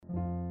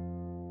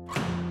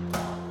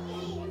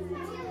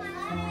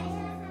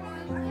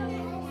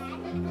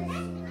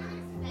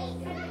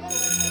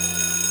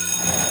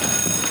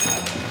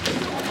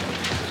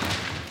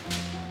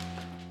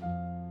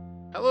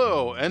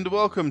and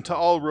welcome to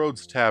All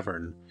Roads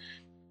Tavern.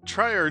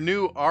 Try our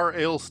new R.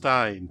 Ale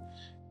Stein.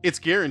 It's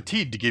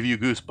guaranteed to give you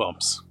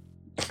goosebumps.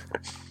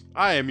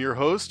 I am your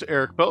host,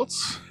 Eric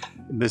Beltz,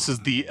 and this is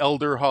the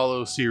Elder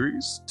Hollow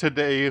series.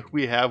 Today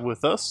we have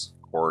with us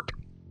Court,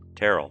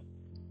 Terrell,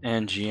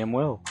 and GM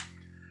Will.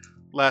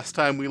 Last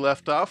time we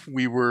left off,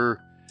 we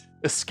were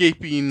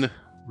escaping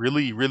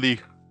really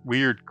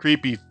weird,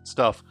 creepy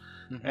stuff,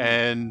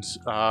 and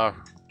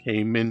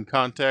came in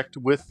contact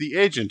with the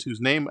agent, whose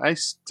name I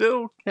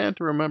still can't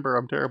remember.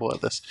 I'm terrible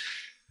at this.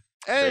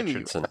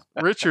 Richardson.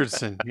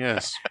 Richardson,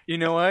 yes. You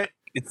know what?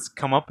 It's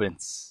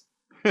comeuppance.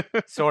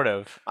 Sort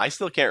of. I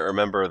still can't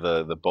remember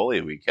the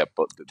bully we kept.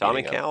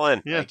 Tommy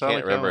Callan. Yeah, I Tommy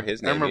can't remember Callan.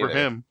 his name. I remember either.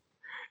 him.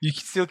 You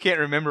still can't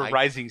remember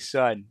Rising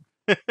Sun.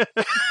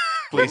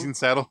 Blazing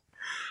Saddle.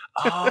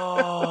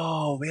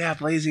 Oh, yeah,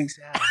 Blazing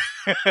Saddle.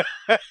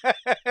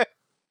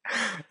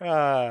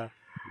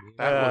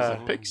 That was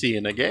a pixie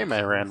in a game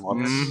I ran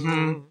once.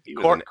 He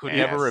was Court an could ass.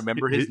 never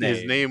remember his name.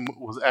 His name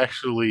was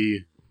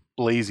actually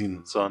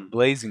Blazing Sun.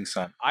 Blazing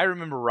Sun. I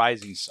remember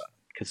Rising Sun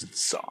because it's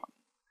a song.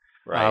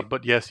 Right.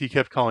 But yes, he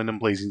kept calling them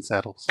Blazing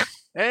Saddles.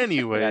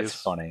 Anyways,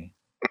 That's funny.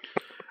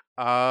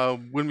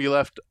 when we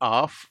left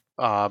off,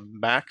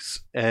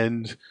 Max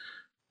and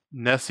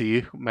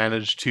Nessie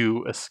managed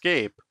to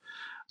escape,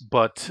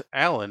 but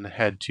Alan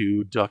had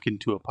to duck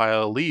into a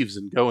pile of leaves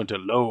and go into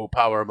low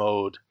power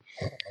mode,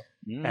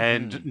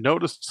 and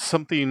noticed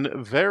something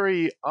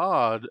very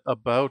odd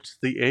about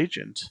the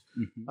agent.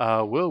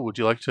 Will, would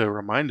you like to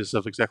remind us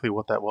of exactly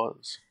what that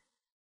was?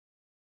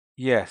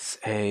 Yes,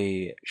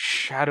 a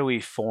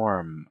shadowy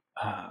form,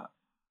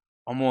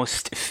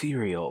 almost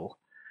ethereal,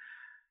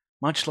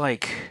 much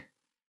like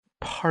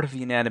part of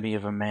the anatomy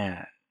of a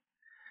man.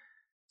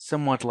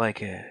 Somewhat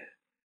like a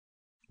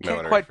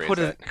can't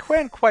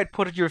quite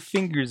put your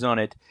fingers on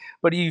it,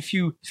 but if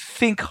you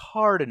think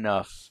hard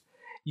enough,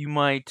 you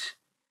might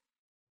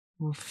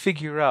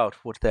figure out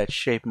what that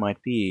shape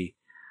might be.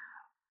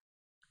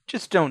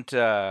 Just don't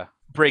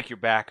break your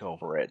back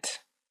over it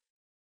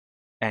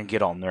and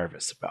get all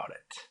nervous about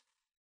it.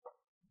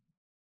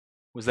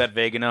 Was that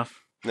vague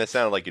enough? That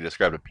sounded like you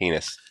described a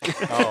penis.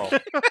 Oh,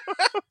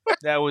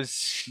 that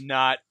was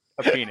not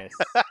a penis.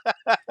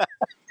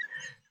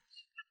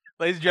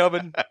 Ladies and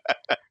gentlemen,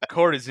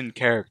 Court is in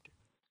character.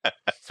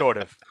 Sort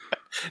of.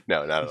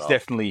 No, not at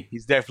He's all.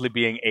 he's definitely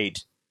being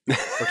 8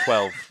 or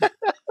 12.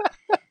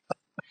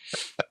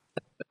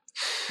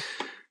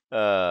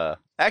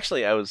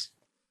 Actually, I was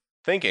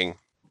thinking,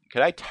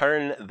 could I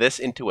turn this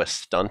into a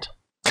stunt?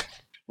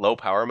 Low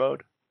power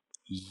mode?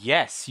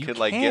 Yes, you Could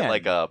can. get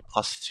like a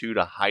 +2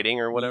 to hiding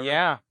or whatever?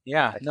 Yeah.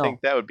 I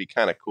think that would be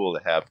kind of cool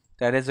to have.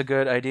 That is a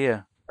good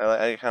idea.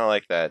 I kind of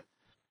like that.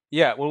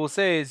 Yeah, what we'll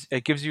say is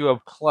it gives you a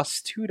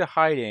 +2 to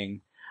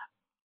hiding.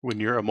 When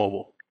you're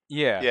immobile.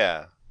 Yeah.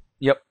 Yeah.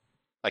 Yep.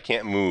 I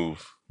can't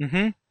move.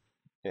 Mm-hmm.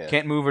 Yeah.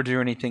 Can't move or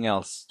do anything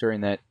else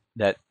during that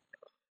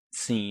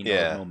scene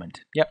or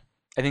moment. Yep.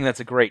 I think that's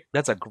a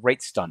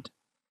great stunt.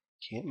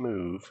 Can't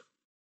move,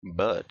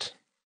 but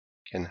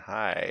can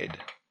hide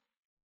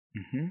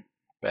Mm-hmm.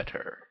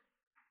 better.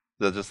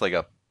 Is that just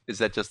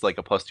like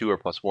a +2 or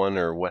 +1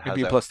 or what? Give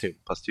you a +2.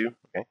 +2?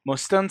 Okay.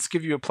 Most stunts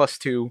give you a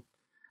 +2,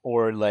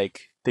 or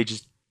like they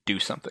just do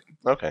something,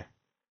 Okay.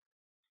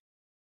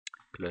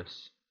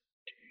 +2.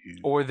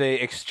 or they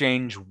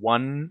exchange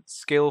one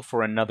skill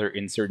for another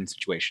in certain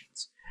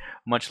situations.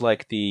 Much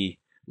like the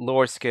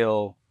lore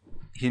skill,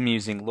 him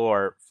using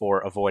lore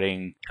for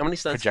avoiding How many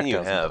stunts can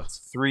projectiles. you and have?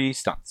 bullets. 3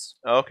 stunts.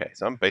 Oh, okay,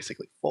 so I'm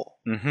basically full.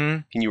 Mm-hmm.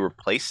 Can you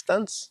replace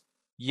stunts?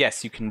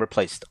 Yes, you can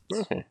replace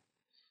stunts. Okay.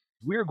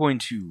 We're going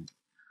to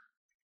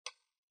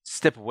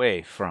step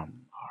away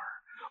from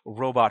our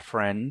robot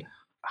friend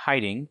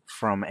hiding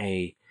from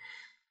a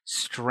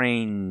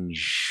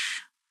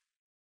strange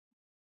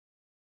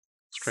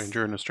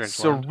Stranger in a strange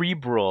land.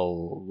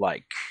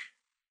 cerebral-like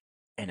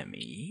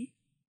enemy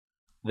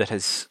that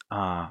has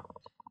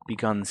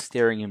begun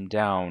staring him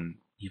down,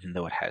 even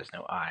though it has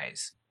no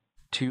eyes.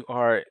 To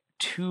our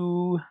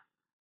 2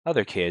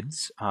 other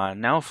kids,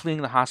 now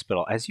fleeing the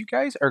hospital. As you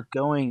guys are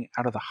going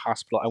out of the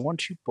hospital, I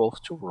want you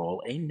both to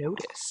roll a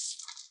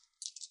notice.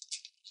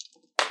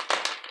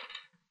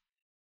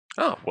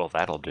 Oh, well,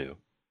 that'll do.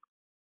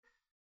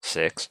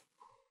 6.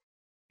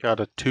 Got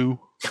a 2.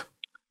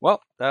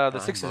 Well, the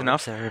 6 is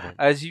enough. Observant.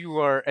 As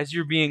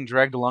you're being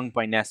dragged along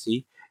by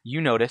Nessie,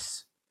 you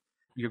notice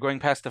you're going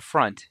past the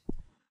front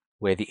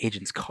where the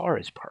agent's car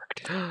is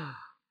parked,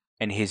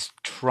 and his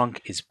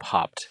trunk is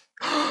popped.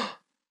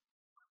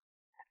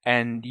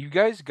 And you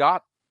guys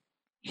got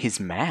his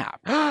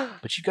map,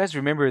 but you guys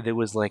remember there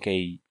was like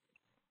a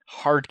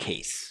hard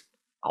case,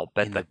 I'll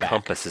bet in the the back.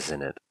 compass is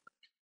in it.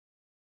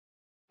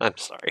 I'm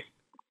sorry.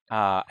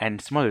 and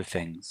some other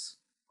things,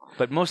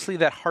 but mostly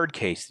that hard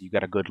case that you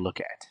got a good look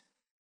at.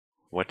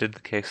 What did the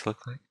case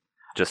look like?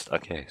 Just a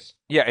case.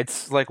 Yeah,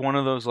 it's like one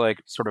of those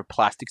like sort of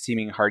plastic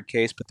seeming hard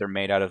case, but they're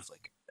made out of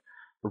like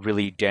a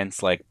really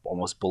dense, like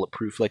almost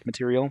bulletproof like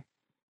material.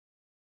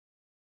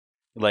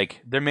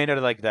 Like they're made out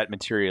of like that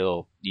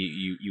material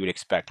you would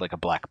expect like a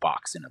black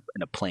box in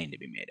a plane to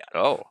be made out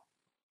of. Oh.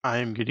 I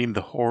am getting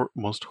the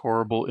most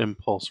horrible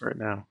impulse right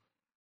now.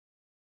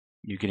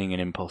 You're getting an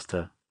impulse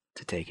to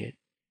take it.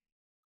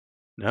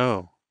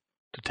 No,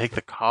 to take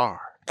the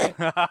car.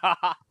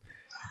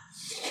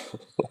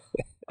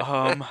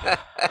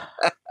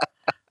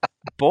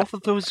 Both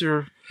of those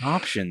are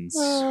options.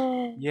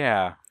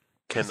 Yeah.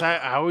 Because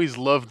I always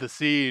love the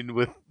scene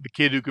with the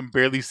kid who can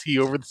barely see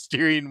over the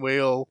steering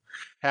wheel,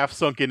 half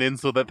sunken in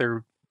so that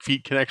their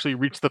feet can actually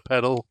reach the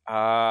pedal.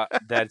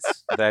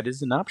 That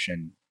is an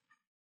option.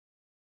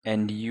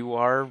 And you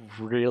are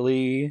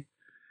really,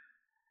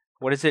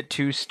 what is it?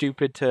 Too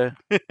stupid to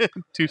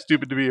Too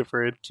stupid to be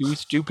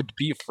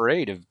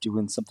afraid. of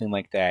doing something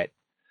like that.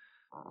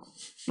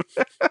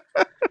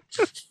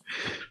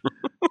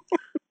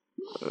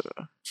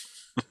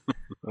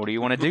 What do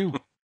you want to do?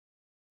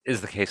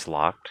 Is the case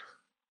locked?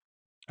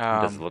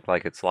 Does it look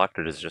like it's locked,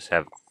 or does it just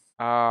have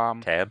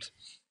tabs?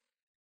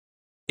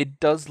 It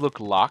does look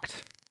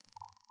locked.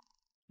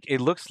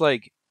 It looks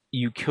like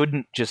you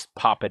couldn't just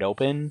pop it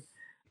open,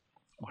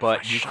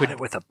 but you could it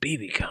with a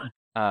BB gun.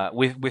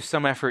 with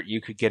some effort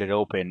you could get it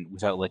open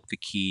without like the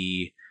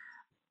key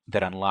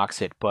that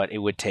unlocks it, but it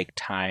would take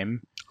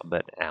time. I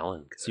bet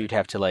Alan could. So you'd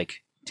have to like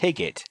take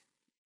it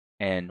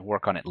and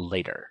work on it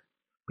later.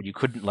 But you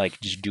couldn't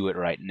like just do it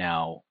right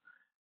now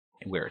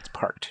where it's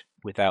parked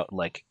without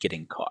like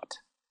getting caught.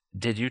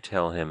 Did you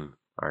tell him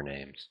our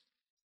names?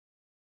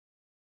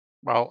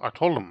 Well, I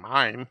told him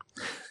mine.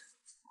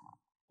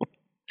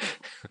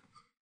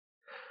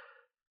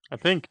 I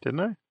think, didn't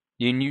I?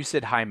 You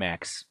said hi,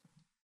 Max.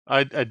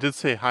 I did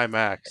say hi,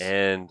 Max.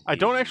 And I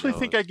don't he actually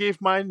think I knows-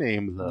 gave my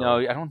name, though. No,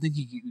 I don't think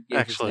you gave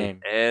Actually, his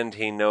name. And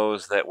he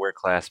knows that we're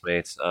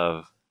classmates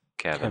of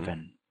Kevin.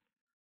 Kevin.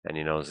 And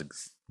he knows.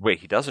 Wait,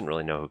 he doesn't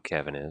really know who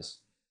Kevin is.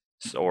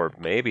 Or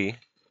maybe.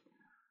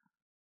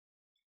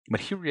 But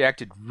he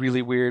reacted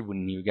really weird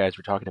when you guys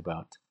were talking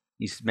about.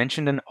 He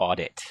mentioned an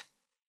audit.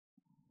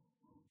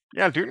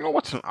 Yeah, do you know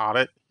what's an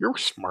audit? You're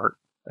smart.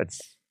 That's.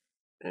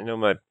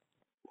 My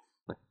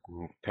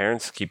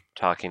parents keep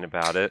talking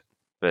about it,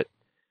 but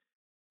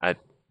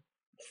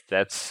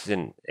that's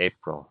in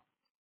April.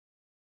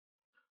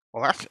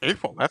 Well, that's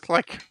April. That's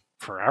like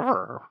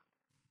forever.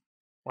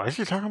 Why is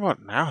he talking about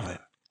it now, then?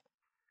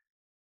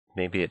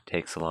 Maybe it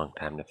takes a long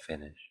time to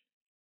finish.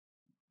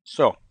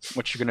 So,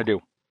 what you gonna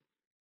do?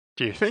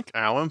 Do you think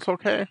Alan's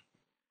okay?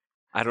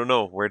 I don't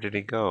know. Where did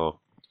he go?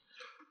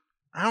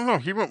 I don't know.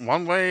 He went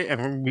one way,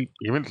 and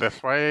he went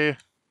this way,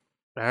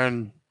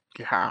 and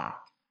yeah,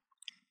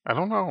 I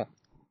don't know.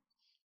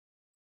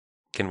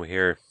 Can we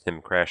hear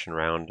him crashing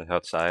around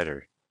outside,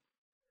 or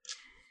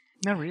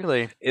Not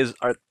really.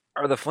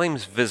 are the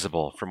flames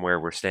visible from where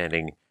we're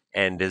standing?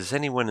 And is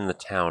anyone in the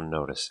town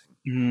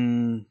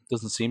noticing?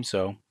 Doesn't seem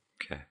so.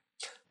 Okay.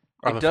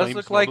 Are It the does flames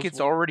look like it's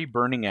noticeable? already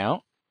burning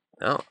out.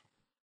 Oh,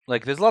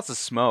 Like there's lots of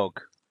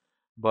smoke,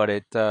 but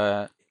it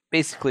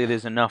basically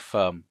there's enough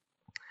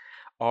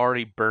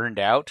already burned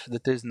out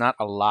that there's not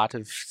a lot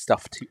of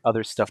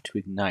other stuff to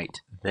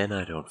ignite. then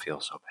I don't feel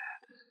so bad.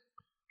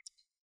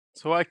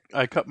 So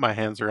I cup my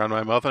hands around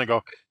my mouth and I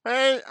go,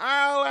 "Hey,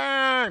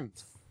 Alan!"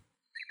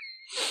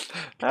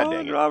 God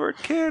dang it. Robert,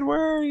 kid,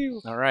 where are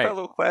you? All right.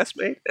 Fellow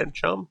classmate and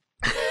chum.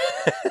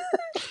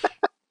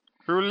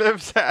 Who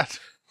lives at?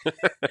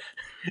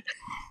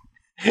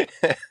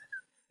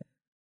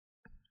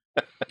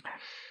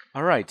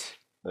 All right.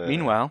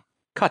 Meanwhile,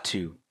 cut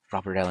to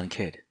Robert Allen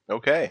Kidd.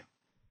 Okay.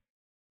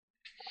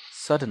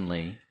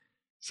 Suddenly,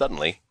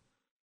 Suddenly.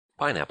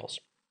 Pineapples.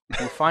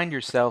 you find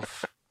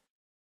yourself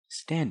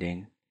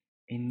standing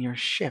in your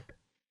ship,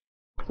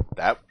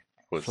 That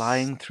was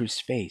flying through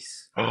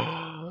space.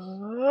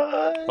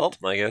 Well,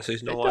 I guess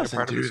he's no It longer doesn't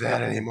part of do this that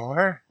family.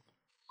 anymore.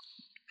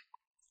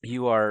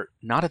 You are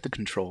not at the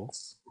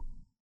controls.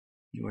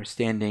 You are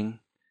standing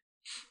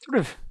sort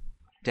of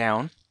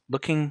down,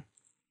 looking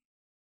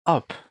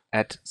up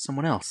at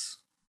someone else.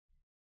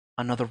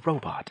 Another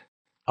robot.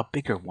 A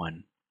bigger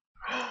one.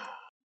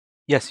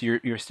 Yes,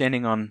 you're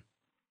standing on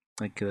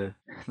like the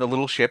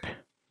little ship.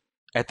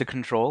 At the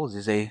controls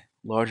is a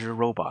larger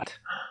robot.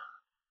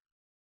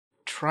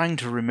 Trying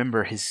to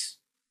remember his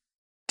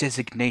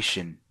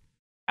designation.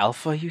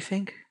 Alpha, you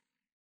think?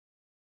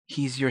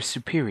 He's your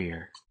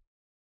superior.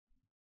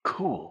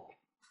 Cool.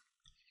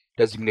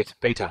 Designate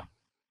Beta.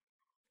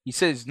 He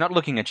says not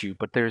looking at you,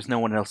 but there's no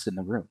one else in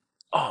the room.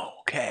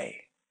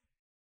 Okay.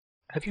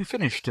 Have you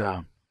finished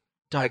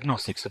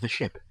diagnostics of the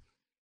ship?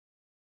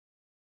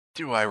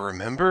 Do I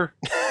remember?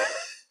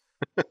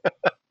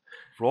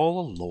 Roll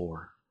a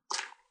lore.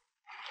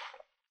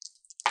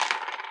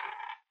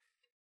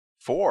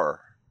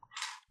 4.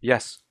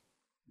 Yes.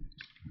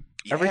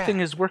 Yeah. Everything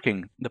is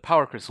working. The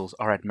power crystals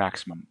are at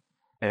maximum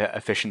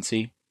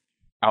efficiency.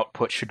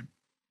 Output should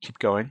keep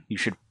going. You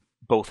should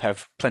both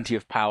have plenty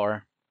of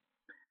power,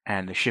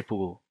 and the ship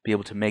will be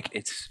able to make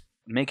its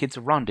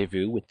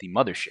rendezvous with the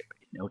mothership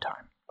in no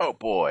time. Oh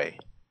boy.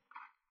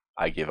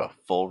 I give a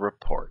full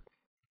report.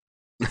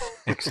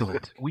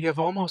 Excellent. We have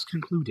almost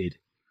concluded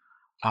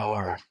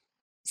our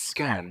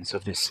scans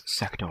of this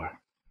sector.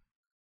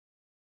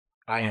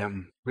 I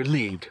am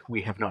relieved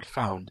we have not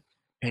found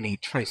any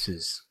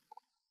traces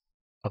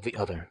of the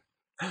other.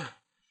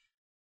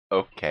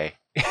 Okay.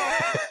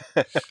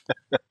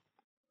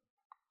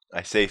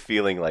 I say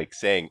feeling like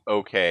saying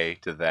okay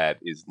to that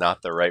is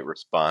not the right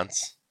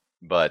response,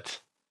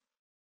 but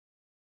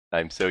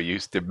I'm so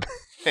used to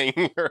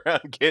hanging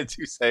around kids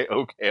who say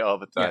okay all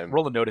the Yeah, time.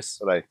 roll a notice.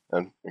 But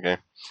okay.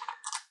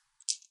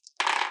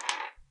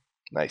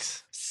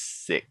 Nice.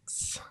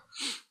 6.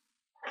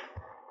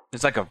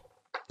 It's like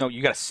no,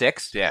 you got a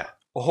 6? Yeah.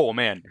 Oh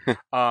man.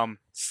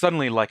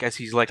 Suddenly, like as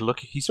he's like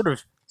looking, he sort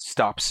of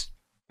stops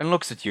and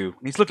looks at you.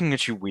 And he's looking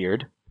at you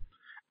weird.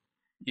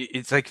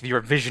 It's like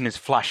your vision is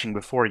flashing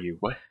before you,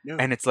 What? No.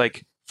 and it's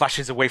like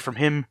flashes away from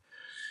him.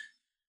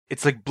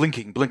 It's like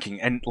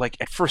blinking, and like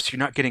at first you're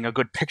not getting a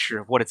good picture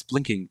of what it's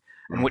blinking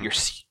and what you're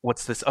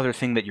what's this other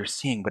thing that you're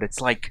seeing, but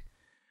it's like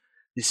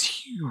this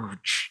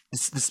huge,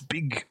 this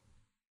big.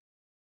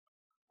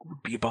 What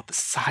would be about the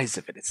size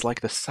of it? It's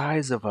like the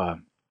size of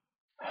a.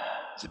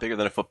 Is it bigger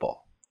than a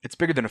football? It's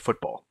bigger than a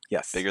football.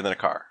 Yes. Bigger than a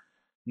car?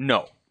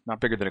 No, not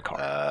bigger than a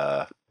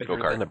car. Bigger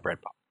Go-kart. than a bread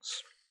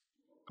box.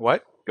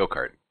 What?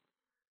 Go-kart.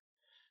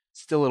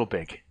 Still a little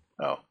big.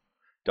 Oh.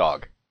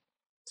 Dog.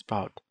 It's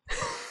about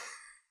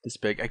this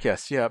big, I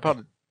guess. Yeah,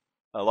 about.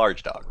 A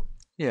large dog.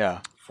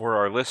 Yeah. For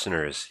our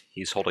listeners,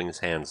 he's holding his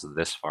hands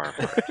this far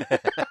apart.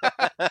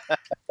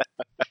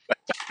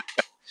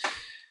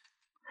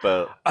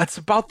 But It's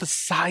about the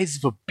size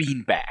of a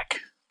beanbag.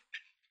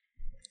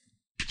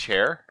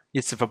 chair?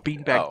 It's of a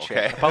beanbag Oh,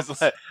 chair. okay. About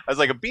I was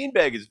like, a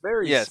beanbag is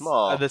very yes,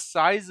 small. the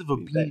size of a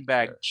Beanbag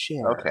beanbag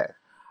chair. Okay.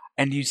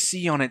 And you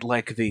see on it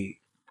like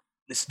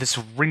this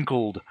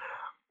wrinkled,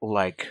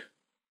 like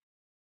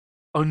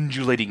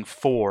undulating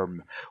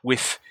form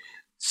with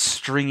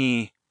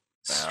string-like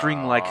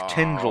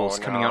tendrils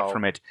coming out no.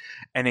 from it,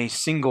 and a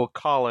single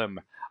column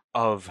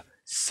of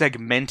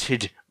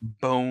segmented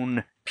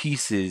bone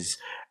pieces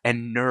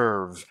and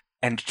nerve,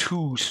 and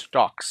 2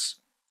 stalks,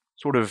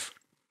 sort of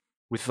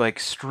with like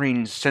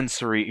strange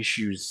sensory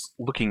issues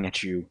looking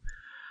at you.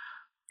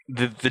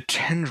 The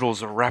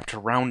tendrils are wrapped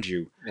around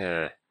you.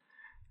 Yeah.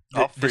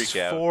 I'll This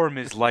freak out. form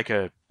is like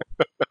a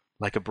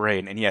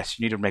brain, and yes,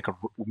 you need to make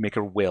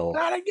a will.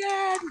 Not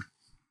again!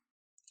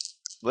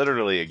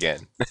 Literally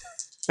again.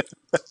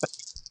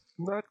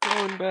 Not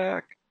going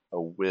back.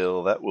 A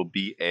will. That will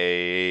be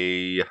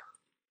a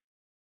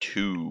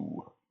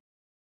 2.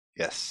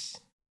 Yes.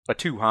 A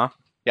 2, huh?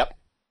 Yep.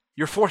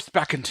 You're forced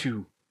back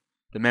into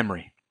the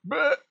memory.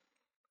 Bleh.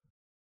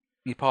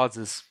 He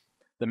pauses.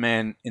 The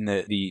man in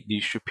the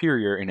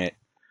superior in it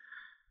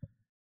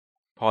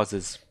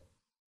pauses.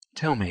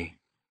 Tell me,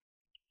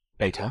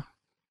 Beta,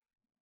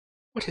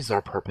 what is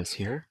our purpose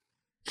here?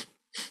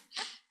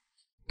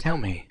 Tell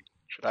me.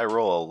 Should I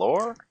roll a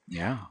lore?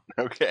 Yeah.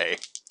 Okay.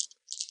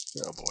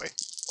 Oh boy.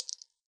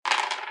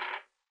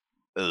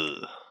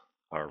 Ugh.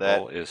 Our That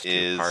role is to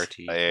is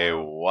party. a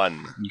down.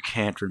 1. You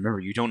can't remember.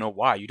 You don't know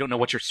why. You don't know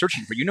what you're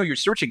searching for. You know you're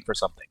searching for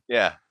something.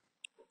 Yeah.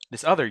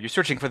 This other, you're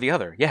searching for the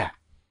other. Yeah.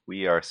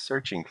 We are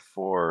searching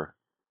for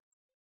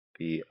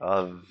the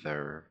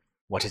other.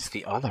 What is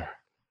the other?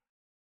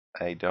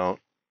 I don't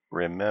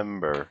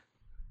remember.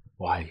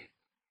 Why?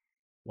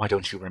 Why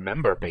don't you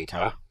remember,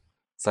 Beta?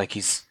 It's like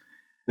he's...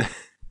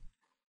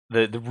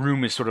 the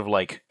room is sort of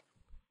like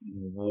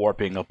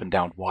warping up and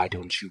down. Why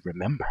don't you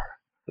remember?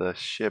 The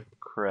ship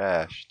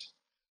crashed.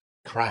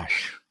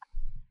 Crash.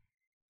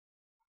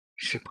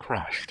 Ship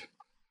crashed.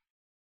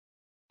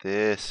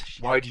 This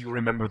ship. Why do you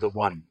remember the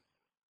one?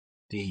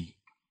 The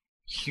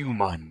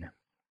human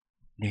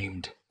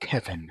named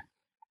Kevin.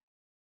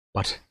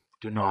 But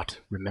do not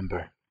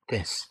remember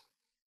this.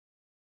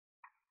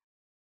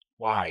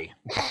 Why?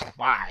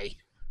 Why?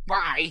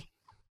 Why?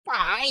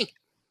 Why?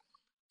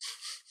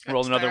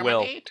 Roll another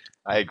will.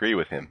 I agree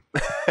with him.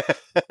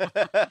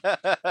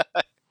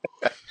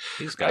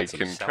 He's got I some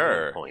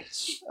concur. solid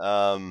points.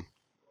 All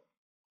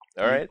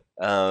right.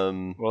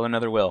 Roll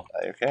another will.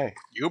 Okay.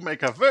 You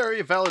make a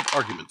very valid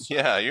argument. sir.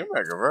 Yeah, you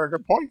make a very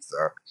good point,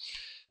 sir.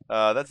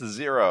 That's a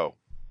 0.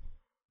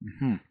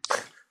 Mm-hmm.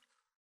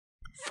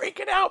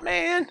 Freaking out,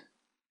 man.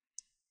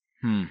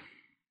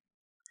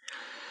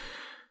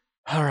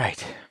 All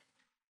right.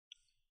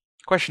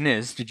 Question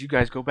is, did you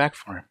guys go back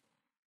for him?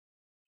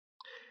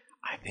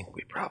 I think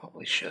we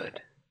probably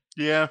should.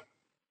 Yeah.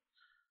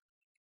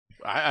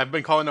 I've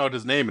been calling out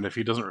his name, and if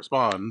he doesn't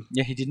respond,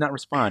 Yeah, he did not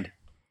respond.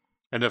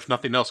 and if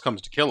nothing else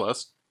comes to kill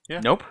us,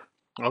 yeah, Nope.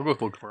 I'll go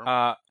look for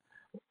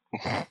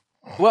him.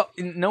 Well,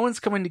 no one's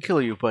coming to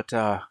kill you, but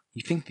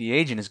you think the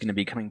agent is going to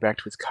be coming back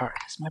to his car.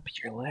 This might be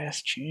your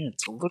last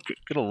chance.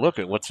 Get a look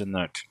at what's in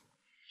that.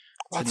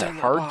 What's in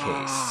that hard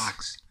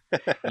case?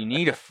 You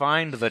need to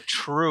find the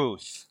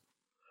truth.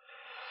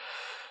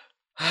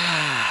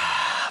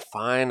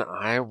 Fine,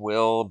 I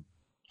will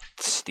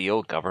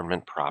steal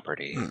government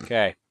property.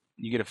 Okay,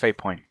 you get a fate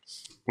point.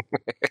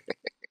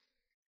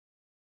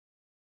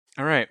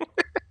 All right,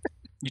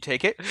 you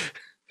take it.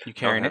 You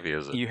carrying How it. heavy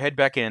is it? You head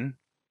back in.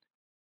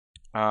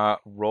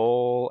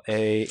 Roll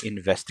a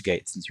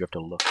investigate since you have to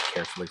look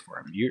carefully for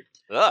him.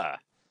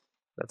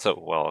 That's a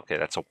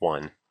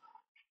 1.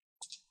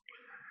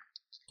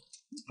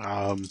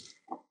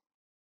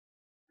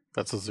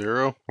 That's a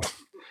 0.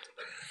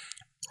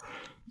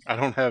 I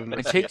don't have.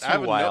 It takes you a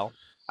while.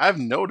 I have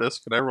notice.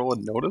 Can I roll a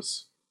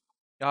notice?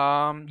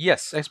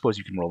 Yes, I suppose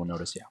you can roll a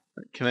notice, yeah.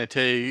 Can I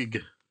take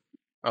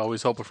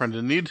always help a friend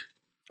in need?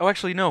 Oh,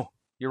 actually, no.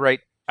 You're right.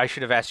 I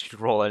should have asked you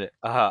to roll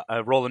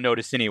a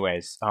notice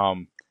anyways.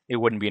 It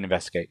wouldn't be an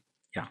investigate.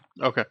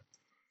 Okay.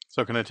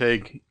 So can I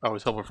take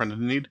always help a friend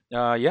in need?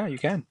 Yeah, you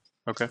can.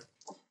 Okay.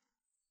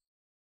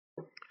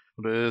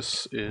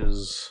 This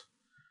is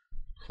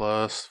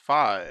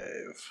 +5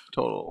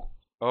 total.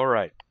 All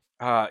right.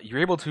 You're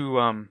able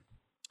to,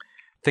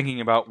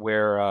 thinking about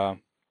where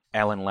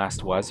Alan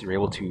last was, you're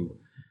able to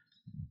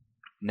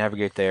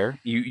navigate there.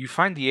 You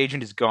find the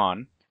agent is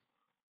gone.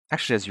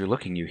 Actually, as you're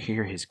looking, you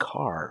hear his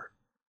car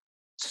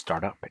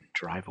start up and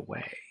drive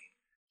away.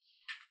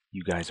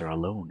 You guys are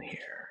alone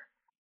here.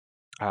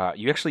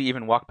 You actually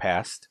even walk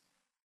past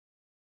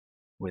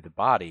where the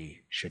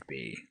body should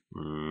be.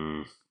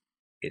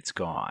 It's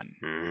gone.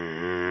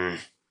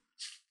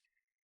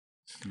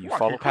 You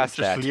follow past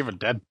that. Just leave a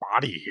dead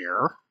body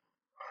here.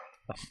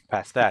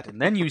 Past that,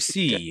 and then you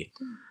see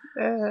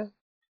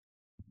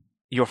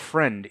your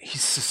friend.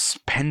 He's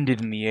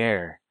suspended in the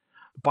air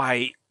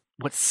by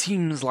what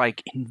seems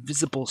like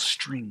invisible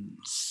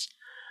strings.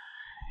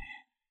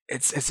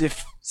 It's as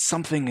if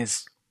something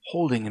is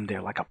holding him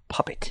there like a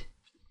puppet.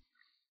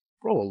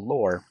 Roll a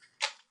lore.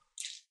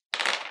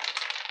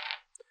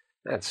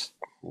 That's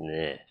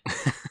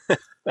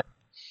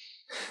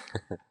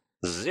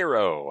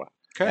 0.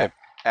 Okay.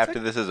 After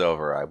this is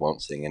over, I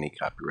won't sing any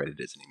copyrighted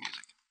Disney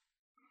music.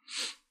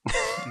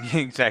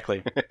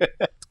 Exactly.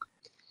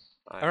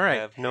 I All right.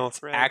 have no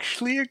thread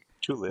Actually,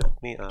 to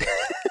lift me up.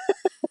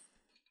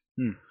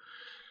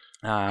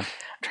 I'm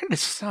trying to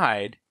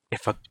decide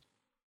if a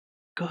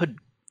good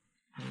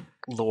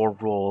lore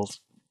rolls.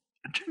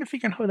 I'm trying to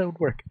figure out how that would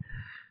work.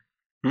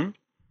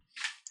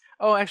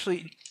 Oh,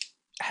 actually,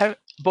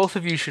 both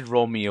of you should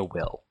roll me a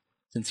will,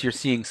 since you're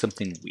seeing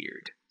something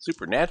weird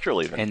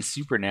Supernatural, even. and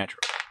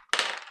supernatural.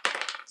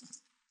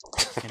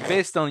 And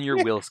based on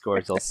your will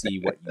scores, I'll see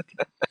what you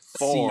can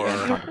 4.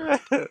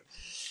 see. And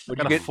I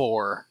got a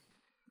 4.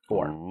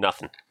 4.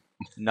 Nothing.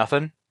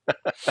 Nothing?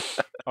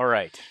 All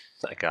right.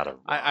 I got it.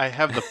 I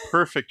have the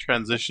perfect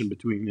transition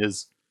between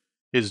his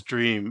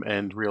dream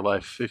and real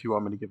life, if you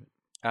want me to give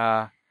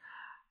it.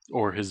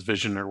 Or his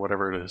vision, or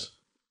whatever it is.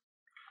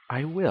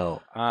 I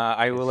will.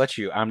 I will let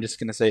you. I'm just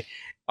gonna say,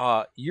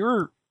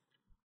 you're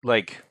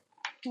like,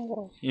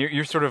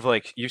 you're sort of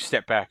like, you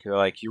step back. You're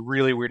like, you're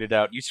really weirded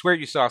out. You swear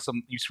you saw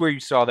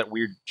that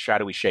weird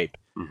shadowy shape,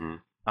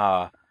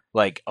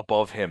 like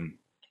above him,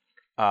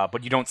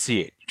 but you don't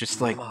see it.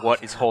 Just like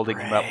what is holding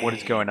him up? What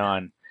is going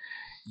on?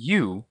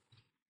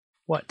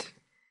 What?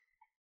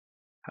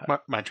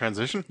 My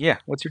transition? Yeah.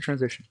 What's your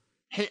transition?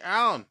 Hey,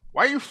 Alan,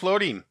 why are you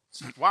floating?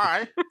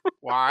 Why?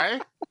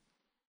 Why?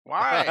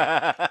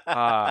 Why?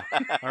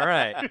 All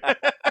right.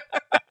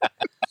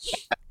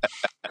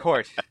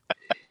 Court.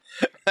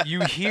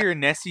 You hear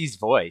Nessie's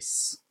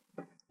voice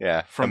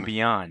Yeah, from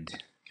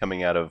beyond.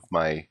 coming out of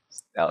my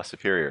Alice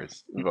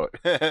Superior's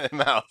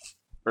mouth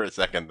for a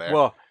second there.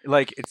 Well,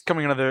 like it's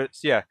coming out of the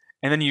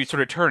and then you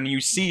sort of turn and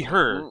you see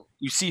her.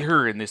 You see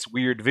her in this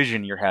weird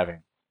vision you're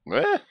having,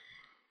 What?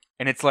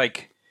 and it's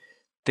like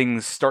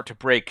things start to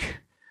break,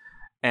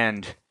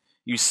 and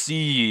you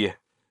see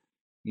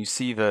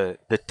the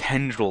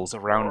tendrils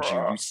around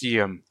you. You see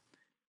them.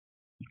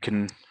 You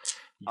can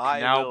I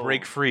now will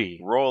break free.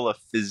 Roll a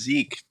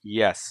physique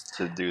Yes,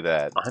 to do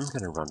that. I'm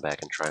going to run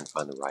back and try and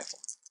find the rifle.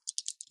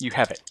 you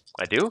have it.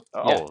 I do?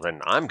 Yeah. Oh, then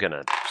I'm going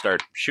to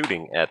start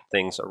shooting at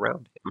things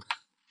around him.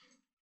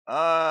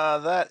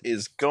 That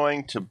is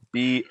going to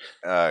be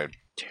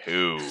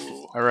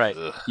 2. All right,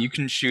 Ugh. you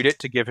can shoot it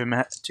to give him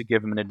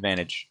an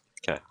advantage.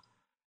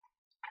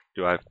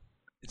 Do I?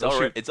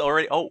 It's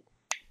already. Oh,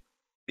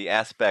 the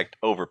aspect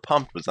over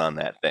pumped was on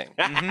that thing.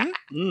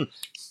 Mm-hmm.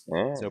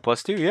 Yeah. So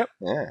 +2. Yep.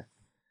 Yeah.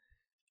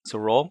 So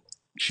roll,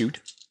 shoot.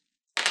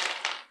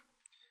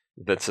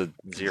 That's a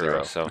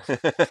 0, 0. so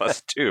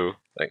 +2.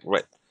 Like,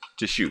 what?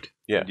 To shoot.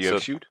 Yeah. Do you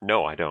have shoot?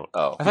 No, I don't.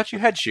 Oh, I thought you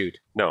had shoot.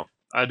 No.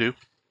 I do.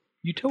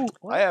 You told.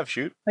 I have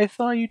shoot. I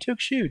thought you took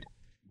shoot.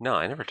 No,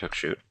 I never took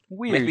shoot.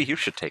 Weird. Maybe you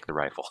should take the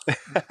rifle.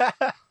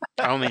 I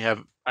only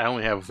have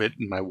it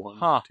in my 1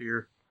 Huh.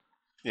 tier.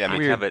 Yeah, I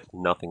me have it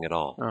nothing at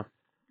all. Oh.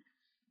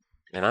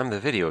 And I'm the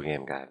video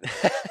game guy.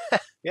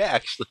 Yeah,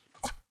 actually.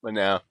 But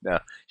no.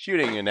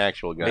 Shooting an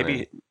actual gun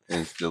Maybe-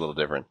 is a little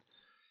different.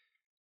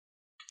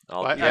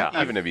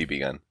 I- Even a BB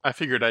gun. I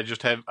figured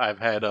I've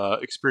had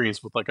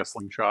experience with like a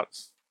slingshot.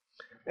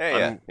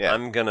 Yeah.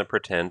 I'm going to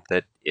pretend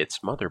that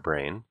it's Mother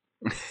Brain,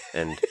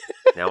 and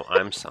now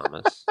I'm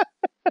Samus.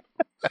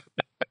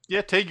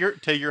 Yeah, take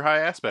your high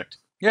aspect.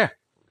 There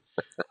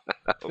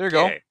you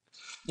go. Okay.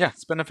 Yeah,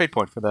 spend a fate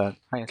point for the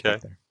highest Okay.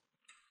 there.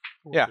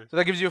 Yeah, so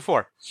that gives you a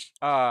 4.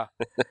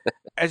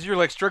 As you're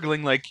like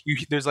struggling, like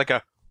there's like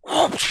a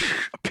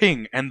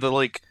ping, and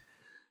the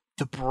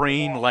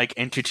brain like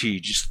entity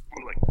just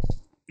like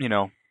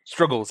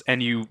struggles,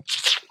 and you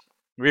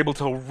You're able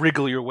to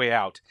wriggle your way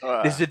out.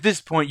 It's at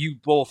this point you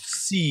both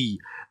see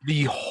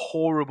the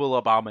horrible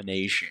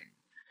abomination.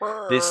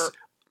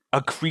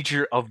 A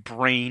creature of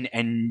brain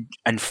and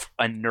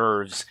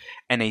nerves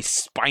and a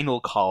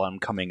spinal column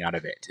coming out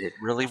of it. It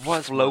really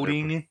was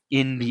floating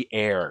in the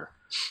air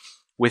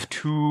with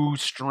two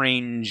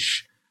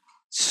strange,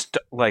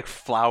 like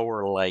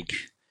flower-like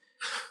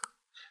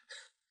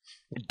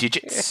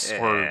digits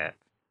or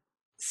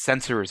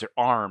sensors or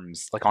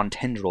arms, like on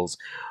tendrils,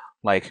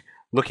 like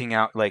looking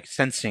out, like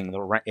sensing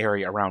the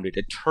area around it.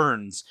 It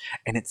turns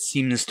and it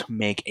seems to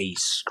make a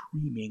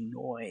screaming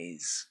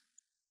noise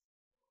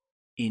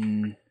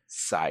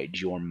inside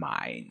your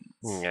minds.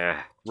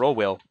 Yeah. Roll,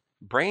 Will.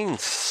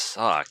 Brains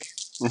suck.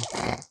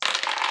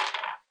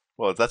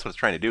 Well, that's what it's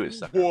trying to do is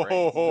suck our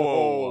brains.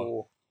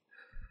 Whoa.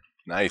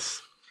 Nice.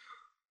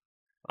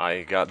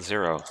 I got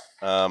 0.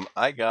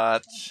 I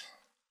got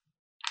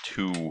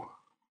 2.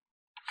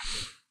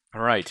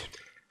 All right.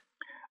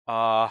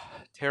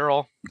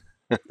 Terrell,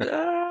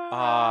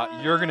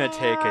 you're going to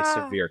take a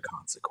severe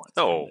consequence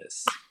Oh. from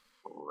this.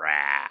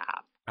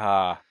 Crap.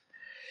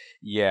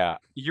 Yeah,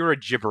 you're a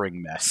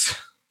gibbering mess.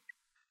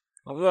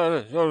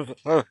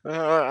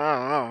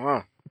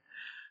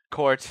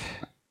 Court,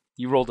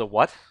 you rolled a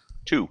what?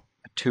 2.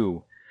 A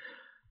 2.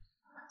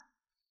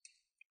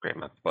 Great,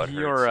 my butt hurts.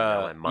 You're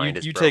Now my mind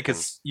is you broken.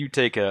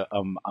 take a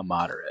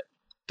moderate.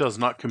 Does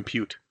not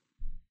compute.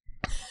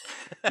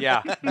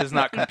 Yeah, does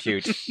not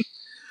compute.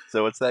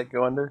 So what's that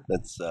go under?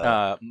 That's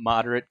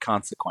Moderate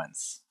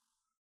consequence.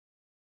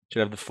 Should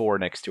have the 4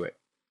 next to it.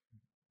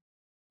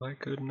 Why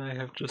couldn't I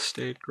have just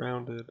stayed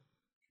grounded?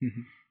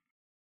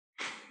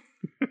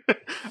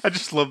 I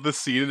just love this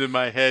scene in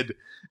my head.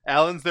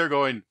 Alan's there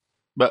going,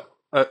 but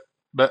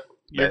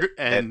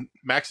and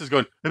Max is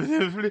going,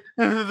 and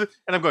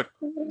I'm going,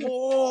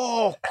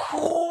 whoa,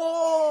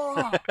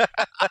 cool.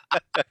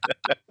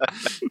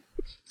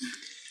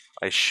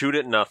 I shoot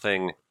at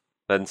nothing,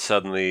 then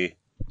suddenly,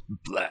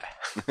 blah.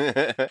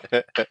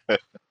 Good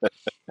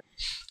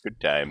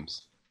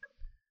times.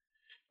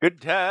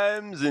 Good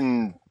times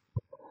in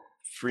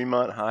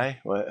Fremont High.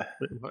 What?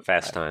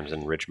 Fast Times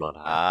in Ridgemont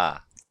High.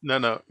 Ah.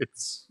 No,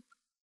 it's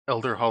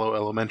Elder Hollow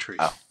Elementary.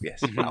 Oh,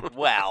 yes. You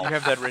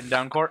have that written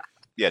down, Court?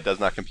 Yeah, it does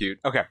not compute.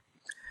 Okay.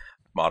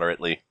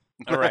 Moderately.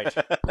 All right.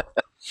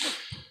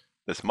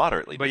 This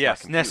moderately. But does yes,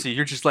 not compute. Nessie,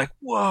 you're just like,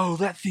 whoa,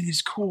 that thing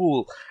is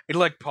cool. It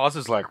like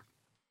pauses like,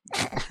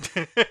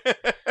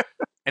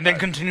 and then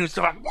continues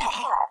to like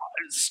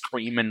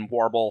scream and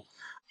warble.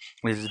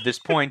 At this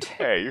point,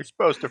 Hey, you're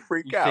supposed to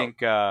freak you out.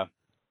 think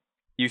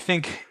you're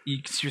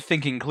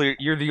thinking clear.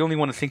 You're the only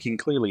one thinking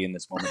clearly in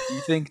this moment.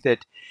 You think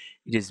that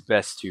it is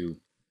best to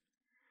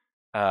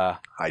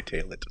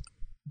Hightail it.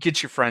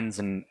 get your friends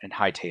and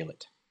hightail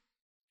it.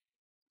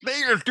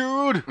 There,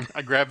 dude!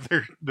 I grab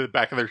the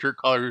back of their shirt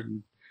collar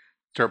and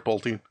start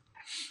bolting.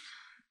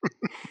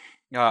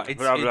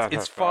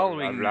 It's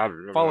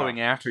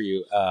following after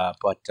you,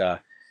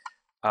 but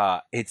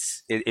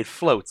it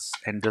floats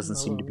and doesn't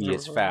seem to be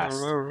as fast.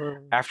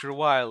 After a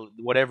while,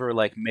 whatever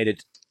like made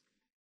it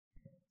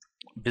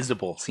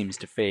visible seems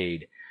to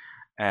fade,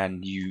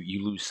 and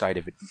you lose sight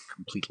of it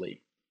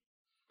completely.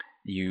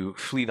 You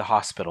flee the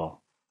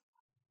hospital.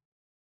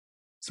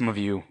 Some of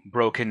you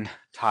broken,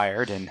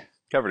 tired, and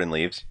Covered in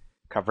leaves.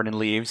 covered in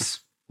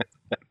leaves.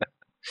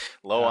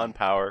 Low on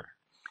power.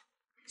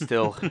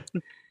 Still, This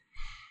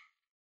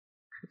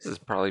has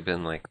probably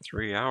been like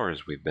 3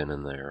 hours we've been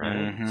in there, right?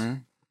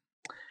 Mhm.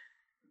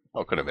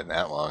 Oh, it could have been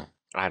that long.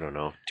 I don't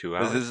know, 2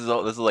 This, hours. this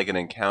is like an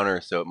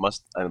encounter, so it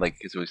must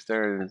because we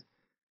started.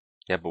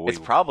 Yeah, but It's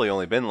probably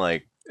only been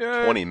like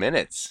 20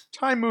 minutes.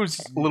 Time moves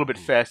a little bit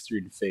faster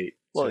in Fate.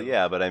 Well, so-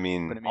 yeah, but I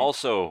mean, but I mean,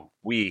 also,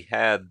 we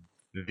had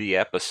the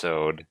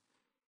episode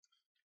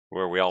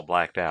where we all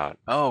blacked out.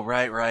 oh,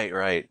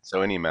 right.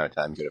 So any amount of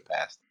time could have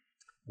passed.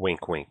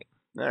 Wink, wink.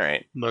 All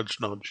right. Nudge,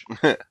 nudge.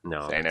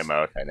 No. Say no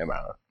more.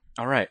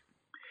 all right.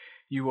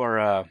 You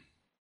are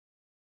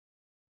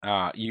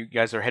you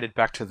guys are headed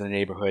back to the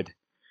neighborhood.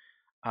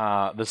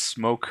 The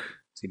smoke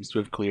seems to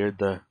have cleared.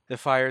 The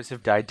fires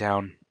have died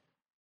down.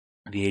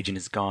 The agent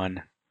is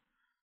gone.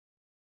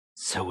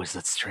 So is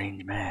that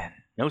strange man.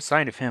 No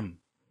sign of him.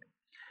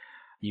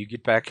 You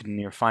get back and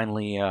you're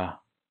finally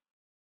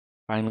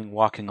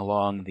walking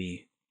along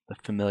the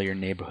familiar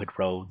neighborhood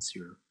roads.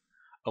 You're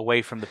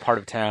away from the part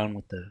of town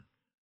with the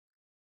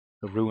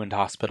ruined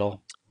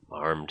hospital.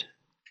 Armed,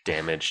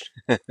 damaged,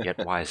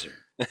 yet wiser.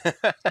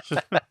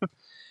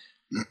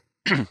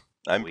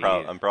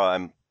 I'm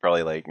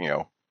probably like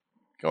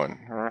going.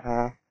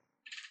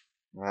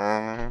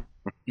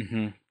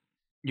 Mm-hmm.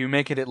 You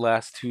make it at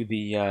last to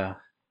the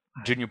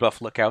Junior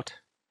Buff Lookout,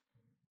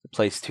 the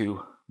place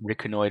to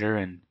reconnoiter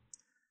and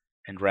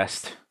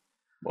rest.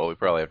 Well, we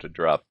probably have to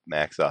drop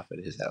Max off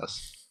at his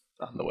house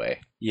on the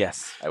way.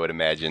 Yes. I would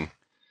imagine.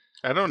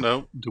 I don't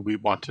know. Do we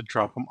want to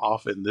drop him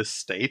off in this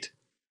state?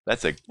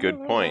 That's a good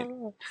point.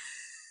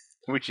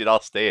 We should all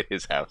stay at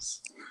his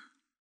house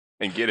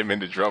and get him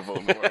into trouble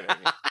more.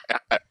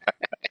 You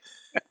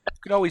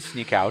could always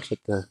sneak out at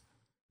the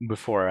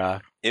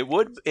before. It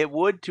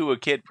would to a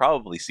kid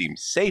probably seem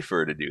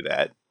safer to do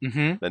that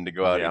than to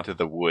go out Yeah. into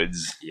the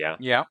woods. Yeah.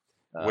 Yeah.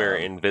 Where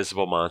um,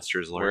 invisible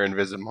monsters lurk. where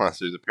invisible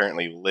monsters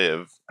apparently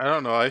live. I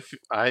don't know.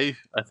 I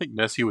think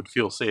Nessie would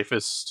feel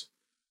safest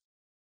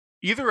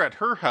either at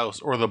her house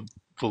or the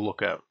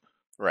lookout.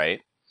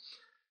 Right.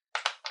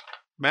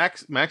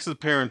 Max's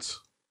parents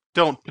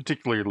don't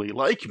particularly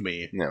like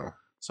me, No.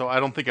 so I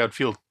don't think I'd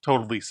feel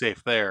totally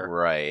safe there.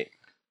 Right.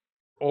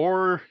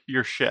 Or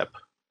your ship.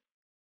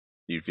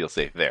 You'd feel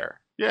safe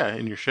there, Yeah,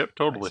 in your ship,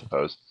 I totally.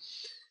 suppose.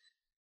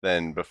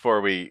 Then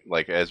before we,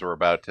 as we're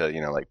about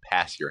to,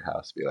 pass your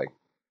house, be like,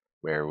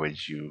 where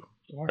would you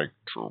like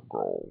to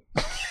go?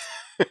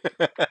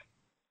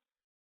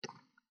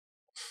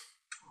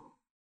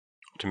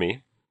 To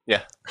me.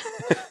 Yeah.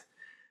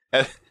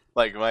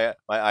 Like my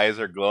eyes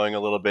are glowing a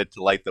little bit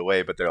to light the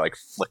way, but they're like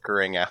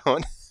flickering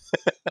out.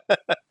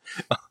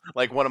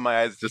 Like one of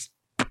my eyes just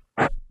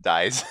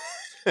dies.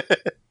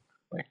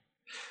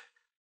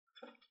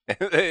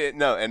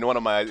 No, and one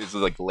of my eyes is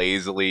like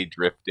lazily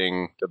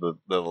drifting to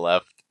the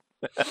left.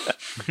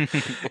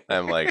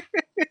 I'm like,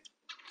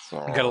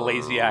 Got a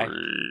lazy eye.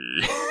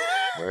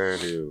 Where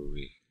do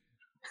we?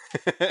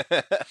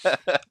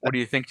 What do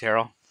you think,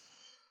 Terrell?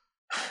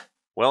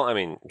 Well, I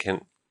mean,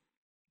 can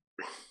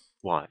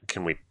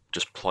we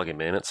just plug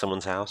him in at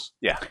someone's house?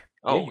 Yeah.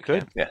 Oh, Yeah, you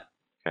could. Yeah.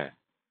 Okay.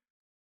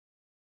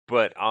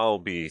 But I'll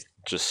be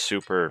just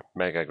super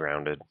mega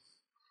grounded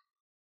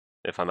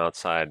if I'm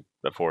outside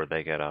before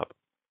they get up.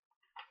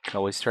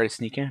 Always try to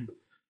sneak in.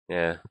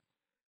 Yeah.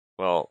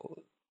 Well,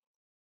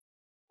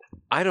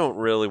 I don't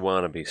really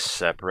want to be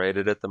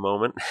separated at the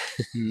moment,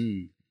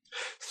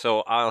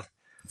 so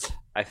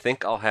I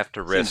think I'll have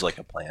to risk. Seems like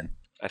a plan.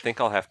 I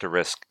think I'll have to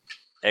risk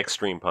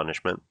extreme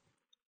punishment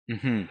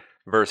Mm-hmm.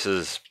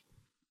 versus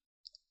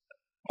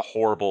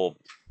horrible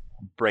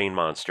brain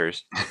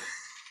monsters.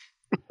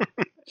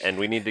 And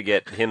we need to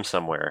get him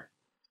somewhere.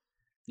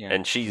 Yeah.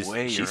 And she's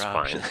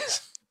fine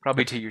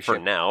Probably to your for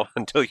ship. now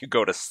until you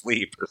go to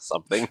sleep or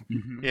something.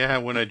 Mm-hmm. Yeah,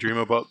 when I dream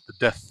about the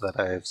death that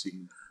I have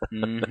seen.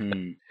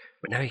 Mm-hmm.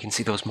 But now you can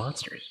see those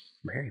monsters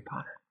from Harry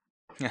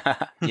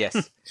Potter.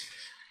 Yes.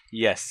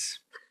 Yes.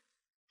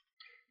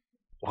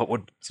 What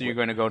would? So you're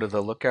going to go to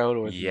the lookout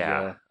or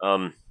Yeah.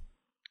 or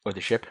the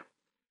ship?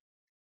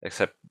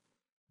 Except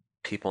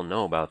people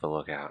know about the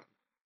lookout.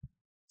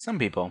 Some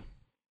people,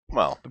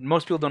 Well, but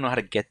most people don't know how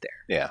to get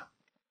there. yeah.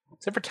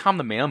 Except for Tom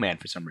the mailman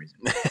for some reason.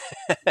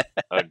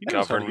 A He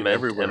knows how to get government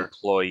everywhere.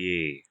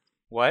 employee.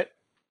 What?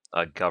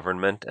 A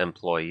government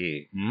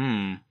employee.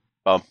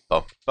 Bum,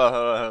 bum,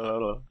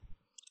 bum.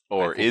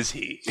 Or is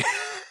he?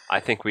 I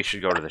think we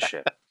should go to the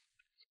ship.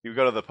 You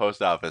go to the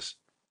post office.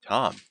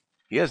 Tom,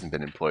 he hasn't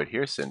been employed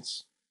here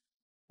since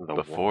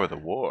before the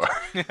war.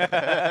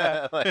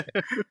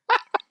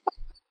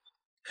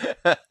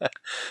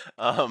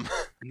 And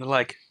they're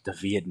like, the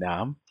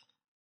Vietnam?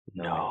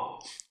 No.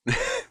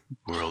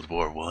 World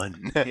War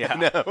One. Yeah.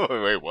 No,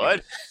 wait,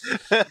 what?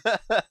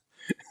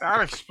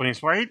 That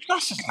explains why he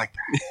dresses like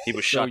that. He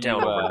was So shot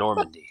down you, over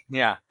Normandy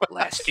Yeah.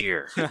 last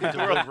year.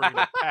 Delivering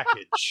a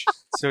package.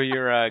 So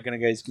you're gonna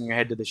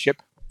head to the ship?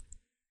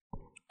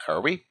 Are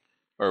we?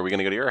 Or are we going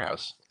to go to your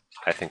house?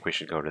 I think we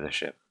should go to the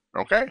ship.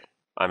 Okay.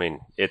 I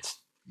mean, it's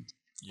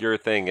your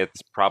thing.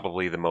 It's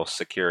probably the most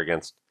secure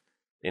against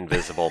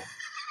invisible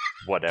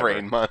whatever.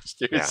 Brain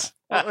monsters.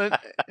 Yeah. Well,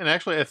 and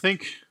actually, I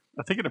think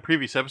in a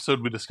previous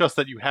episode we discussed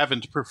that you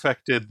haven't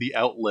perfected the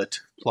outlet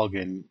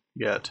plugin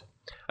yet.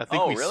 I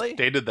think Oh, we really?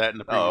 stated that in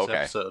the previous okay.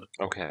 episode.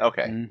 Okay.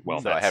 Okay. Mhm. Well,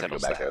 so that I have to go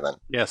settles back that. there then.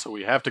 Yeah, so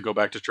we have to go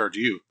back to charge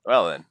you.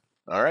 Well then.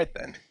 All right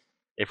then.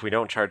 If we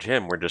don't charge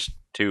him, we're just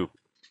two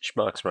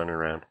schmucks running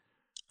around.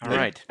 All Then,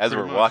 right. As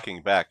pretty we're much.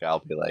 walking back, I'll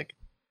be like,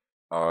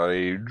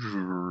 I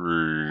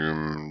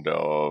dreamed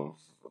of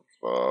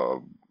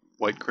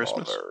White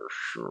Christmas.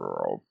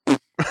 mother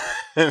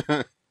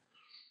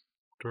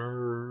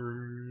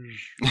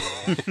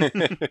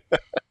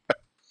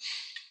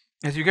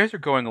As you guys are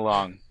going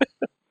along,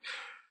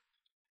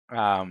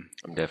 I'm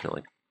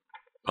definitely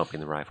pumping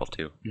the rifle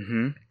too.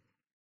 mm-hmm.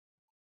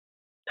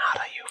 Not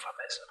a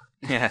euphemism.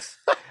 Yes.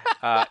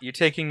 You're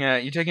taking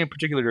a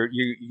particular.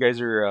 You guys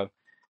are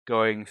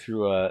going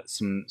through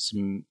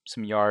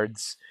some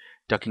yards,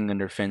 ducking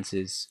under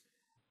fences,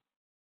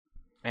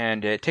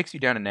 and it takes you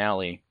down an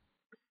alley.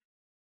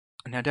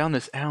 Now down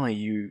this alley,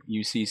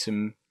 you see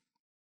some.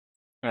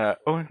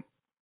 I'll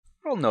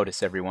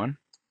notice everyone.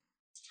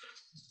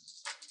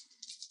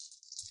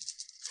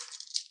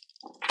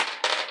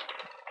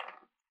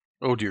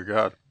 Oh dear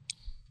God!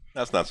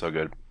 That's not so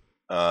good.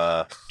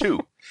 2.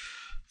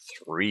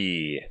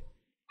 3.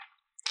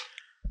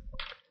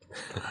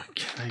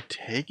 Can I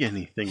take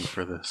anything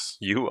for this?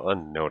 You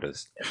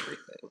unnoticed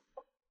everything.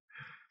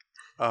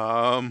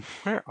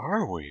 Where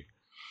are we?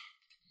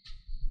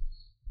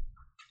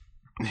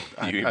 Do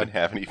you even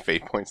have any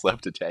fate points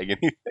left to tag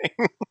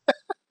anything?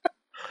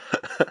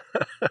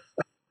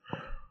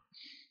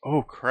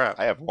 Oh crap!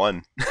 I have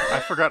 1. I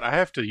forgot. I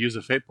have to use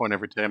a fate point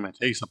every time I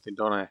take something,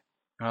 don't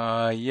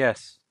I?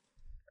 Yes.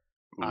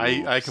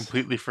 I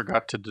completely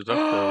forgot to deduct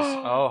those.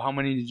 Oh, how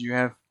many did you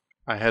have?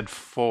 I had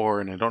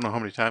 4, and I don't know how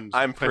many times.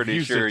 I'm I've pretty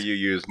used sure it. you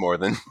used more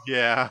than.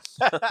 Yeah.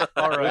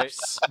 All right.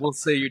 Oops. We'll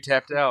say you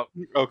tapped out.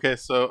 Okay,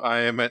 so I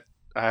have a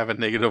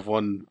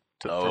 -1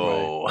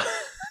 Oh.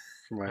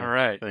 for my All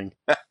right. thing.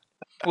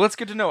 Well, that's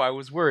good to know. I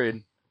was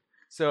worried.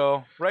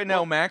 So right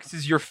now, Max,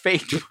 is your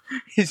fate.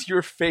 Is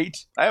your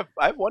fate. I have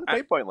 1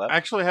 fate point left.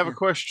 Actually, I have a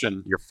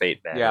question. Your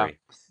fate battery. Yeah.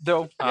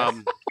 Though.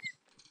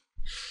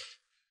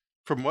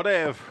 From what I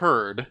have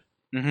heard,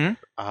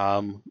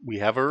 Mm-hmm. we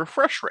have a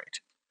refresh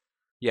rate.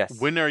 Yes.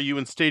 When are you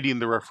instating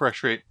the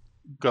refresh rate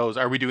goes?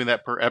 Are we doing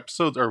that per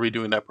episodes, or are we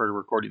doing that per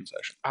recording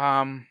session?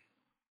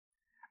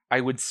 I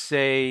would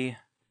say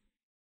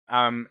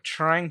I'm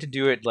trying to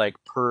do it like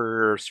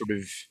per sort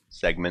of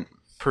Segment.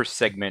 per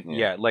segment. Yeah.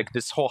 Yeah, like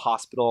this whole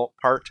hospital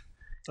part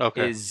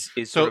Okay. is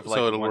So, sort of like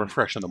it'll one-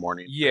 refresh in the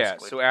morning. Yeah,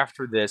 basically. so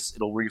after this,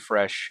 it'll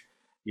refresh.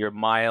 Your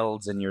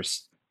miles and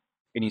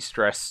any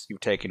stress you've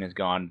taken is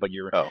gone, but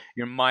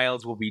your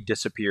miles will be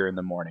disappear in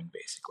the morning,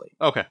 basically.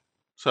 Okay.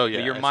 So yeah,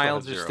 But your I still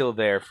miles have are 0. still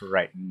there for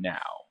right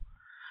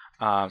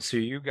now. So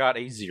you got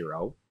a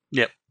 0,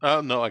 Yep.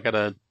 Oh no, I got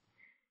a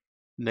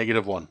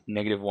 -1.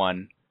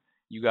 -1.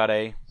 You got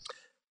a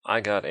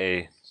I got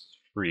a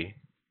 3.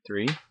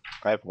 3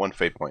 I have 1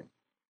 fate point.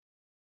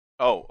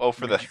 Oh,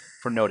 for the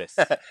for notice.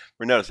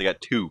 for notice, I got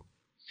 2.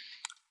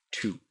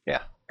 2.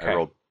 Yeah, Okay. I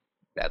rolled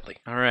badly.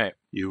 All right.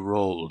 You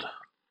rolled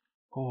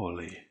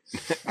poorly.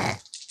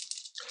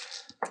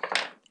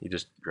 He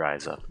just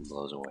dries up and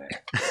blows away.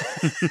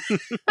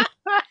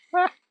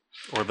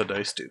 Or the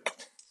dice do.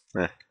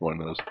 One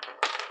of those.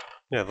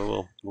 Yeah, the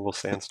little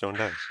sandstone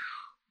dice.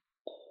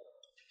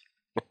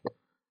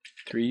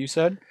 3, you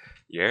said?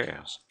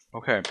 Yes.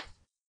 Okay.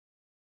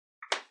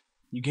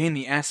 You gain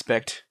the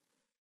aspect.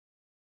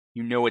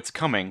 You know it's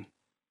coming.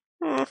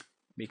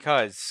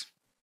 Because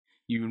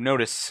you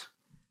notice,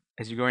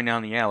 as you're going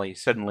down the alley,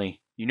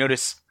 suddenly you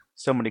notice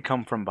somebody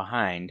come from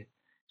behind,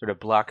 sort of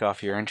block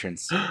off your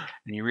entrance,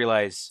 and you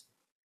realize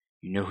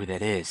you know who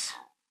that is.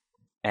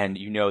 And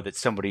you know that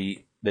some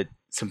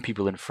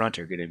people in front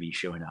are going to be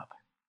showing up.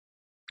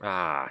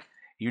 Ah,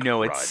 You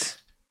know it's...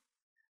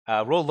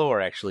 roll lower,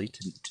 actually,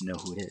 to know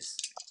who it is.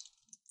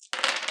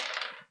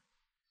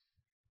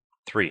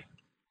 3.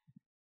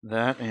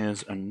 That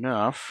is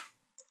enough.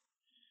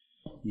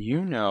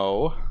 You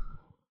know...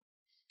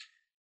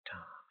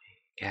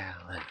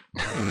 Gallon.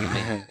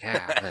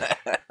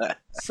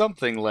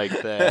 Something like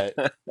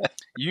that.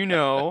 You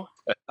know,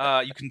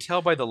 you can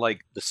tell by the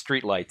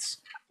street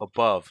lights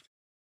above.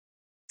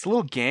 It's a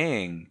little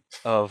gang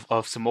of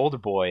some older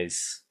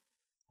boys,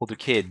 older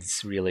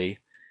kids, really.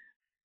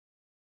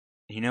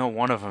 You know,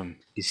 one of them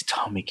is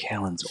Tommy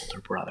Callan's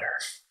older brother.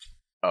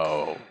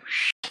 Oh.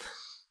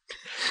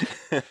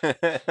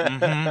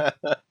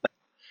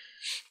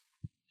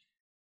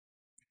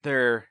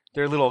 Their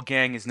little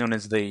gang is known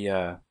as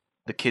the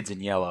Kids in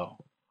Yellow.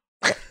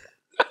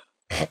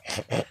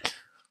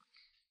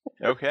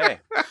 Okay.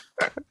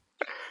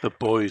 The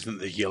boys in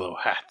the yellow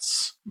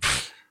hats.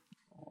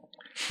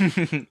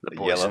 The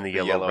boys in the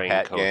yellow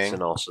hat raincoats, gang.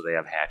 and also they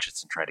have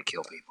hatchets and try to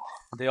kill people.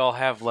 They all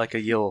have like a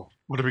yellow.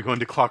 What are we going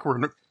to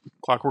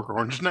Clockwork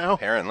Orange now?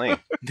 Apparently.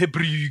 The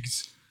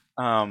Bruggs.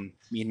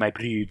 Me and my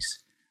Bruggs.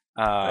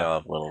 They all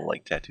have little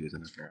tattoos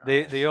in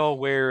it. They all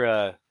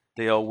wear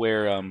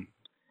yellow,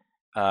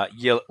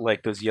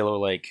 like those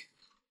yellow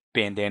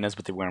bandanas,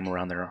 but they wear them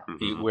around their.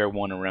 They wear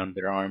one around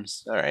their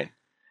arms. All right.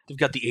 They've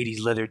got the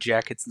 '80s leather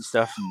jackets and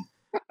stuff.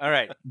 All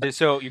right,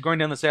 so you're going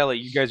down this alley.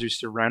 You guys are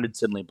surrounded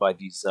suddenly by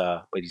these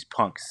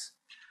punks.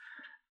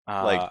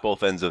 Like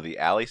both ends of the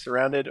alley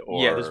surrounded,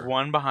 or Yeah, there's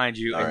one behind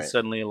you, All and right.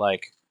 suddenly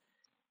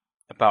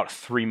about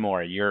 3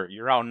 more.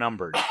 You're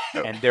outnumbered,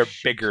 and they're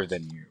bigger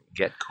than you.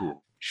 Get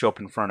cool. Show up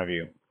in front of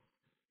you.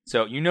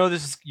 So you know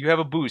you have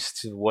a boost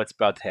to what's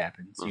about to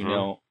happen. So you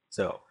know.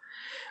 So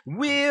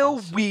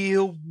Will.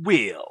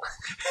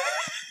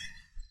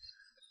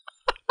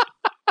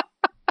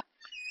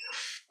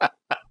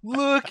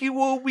 Look at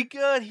what we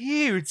got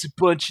here. It's a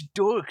bunch of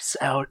dorks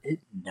out at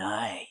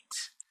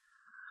night.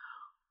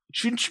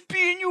 Shouldn't you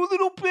be in your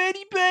little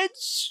panty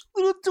beds,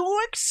 little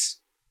dorks?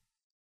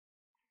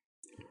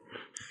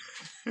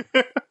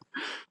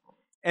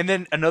 And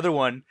then another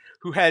one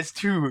who has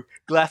 2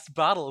 glass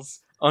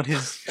bottles on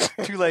his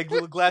 2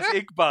 little glass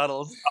ink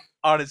bottles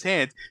on his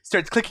hands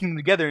starts clicking them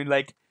together and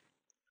like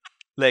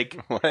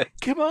what?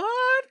 come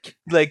on,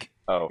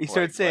 Oh, he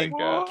starts saying,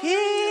 like,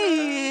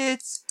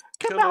 kids,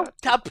 come out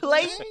to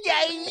play.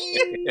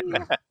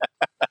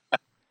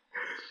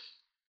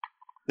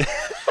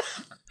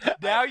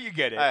 Now you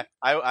get it.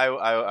 I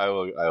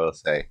will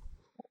say,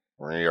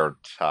 we're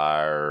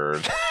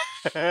tired.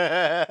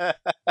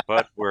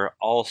 But we're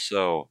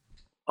also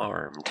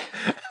armed.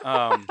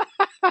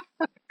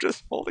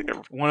 Just holding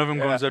them. One of them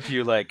comes up to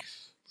you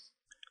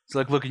it's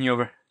like looking you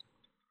over.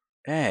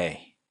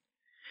 Hey,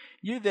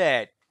 you're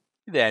that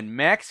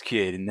Max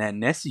kid and that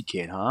Nessie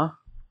kid, huh?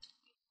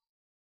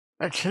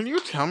 Can you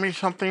tell me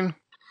something?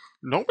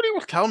 Nobody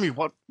will tell me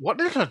what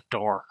is a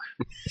dork.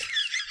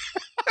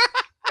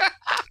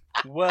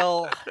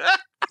 Well,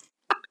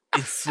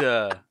 it's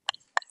I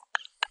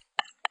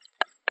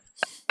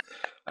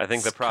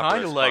think the it's proper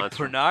kind of like response.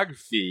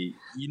 pornography.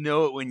 You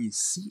know it when you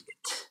see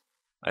it.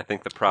 I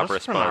think the proper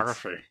What's response.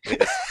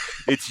 pornography?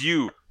 It's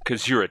you,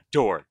 because you're a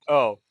dork.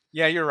 Oh,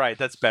 yeah, you're right.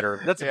 That's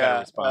better. That's a Yeah, better a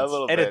response.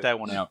 little Edit bit. that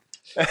one out.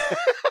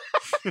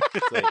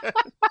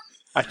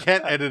 I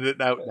can't edit it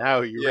out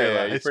now. You Yeah,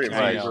 realize you pretty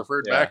because much. you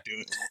referred Yeah. back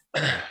to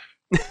it.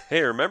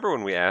 Hey, remember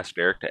when we asked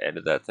Eric to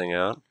edit that thing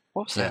out?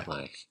 What was that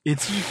like?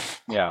 It's you.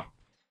 Yeah.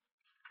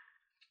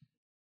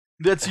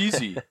 That's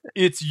easy.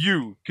 It's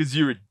you, because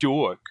you're a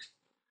dork.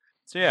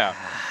 So, yeah.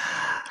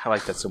 I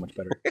like that so much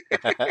better.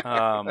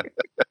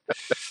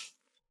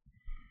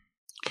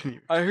 Can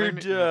you I explain heard,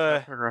 it in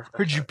the paragraph?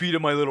 Heard you beat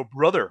up my little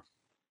brother.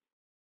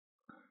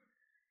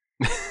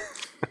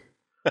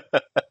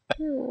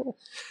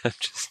 I'm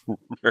just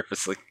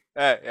nervously.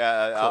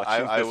 Yeah,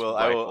 Clutching I his will.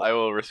 rifle. I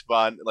will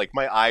respond. Like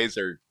my eyes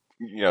are,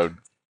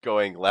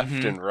 going left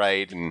Mhm. and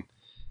right, and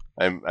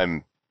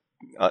I'm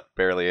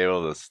barely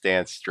able to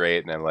stand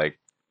straight, and I'm like,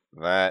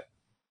 that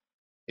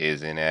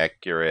is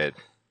inaccurate.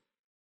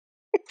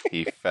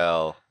 He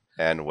fell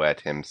and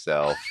wet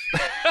himself.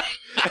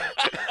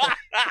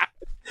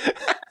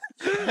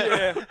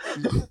 Yeah.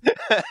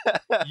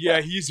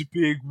 Yeah, he's a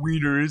big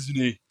wiener, isn't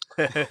he?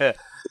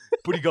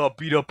 But he got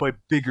beat up by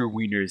bigger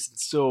wieners,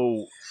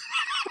 so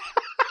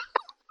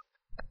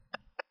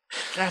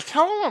Yeah,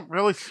 tell him I'm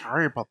really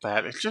sorry about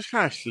that. It just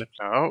kind of slipped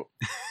out.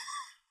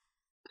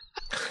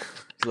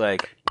 it's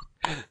like,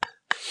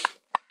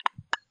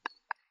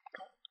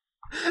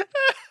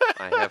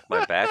 I have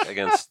my back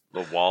against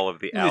the wall of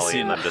the alley, Listen.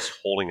 and I'm just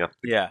holding up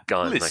the yeah,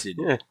 gun. listen,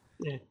 Like,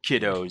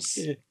 kiddos.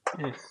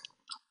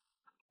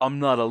 I'm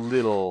not a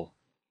little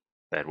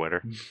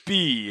bedwetter.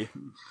 bee.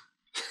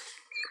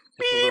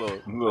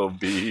 little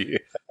bee.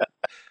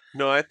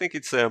 No, I think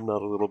you'd say I'm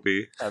not a little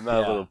bee. I'm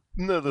not Yeah. a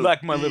little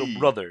Like my little bee.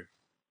 brother.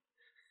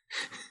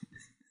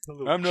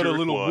 I'm not a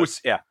little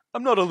wuss. Yeah,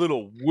 I'm not a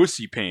little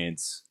wussy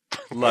pants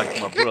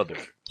like my brother.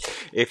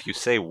 If you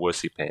say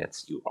wussy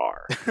pants, you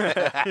are.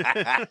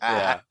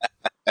 Yeah.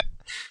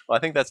 Well, I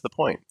think that's the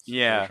point we're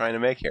Yeah, trying to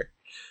make here.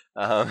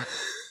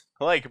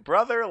 Like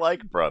brother.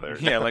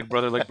 yeah, like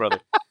brother, like brother.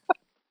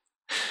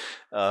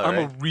 I'm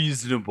Right. a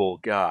reasonable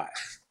guy.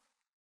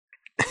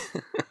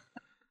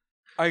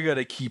 I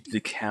gotta keep the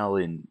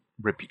Callan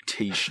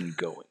reputation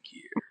going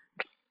here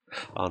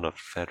On a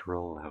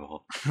federal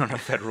level. on a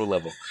federal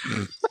level.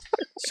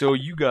 So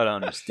you gotta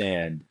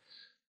understand,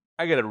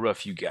 I gotta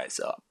rough you guys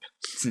up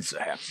since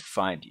I have to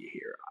find you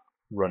here,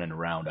 running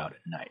around out at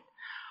night.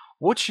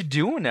 What you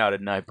doing out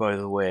at night, by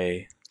the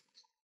way?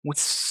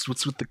 What's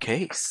with the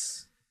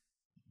case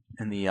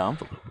and the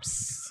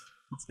envelopes?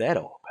 What's that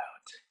all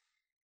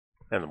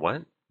about? And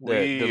what?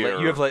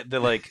 You have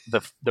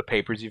the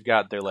papers you've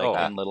got. They're like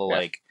Oh, in little yeah.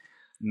 like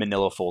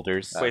Manila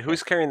folders. Wait,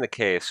 who's carrying the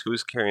case?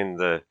 Who's carrying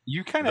the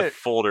You kind the of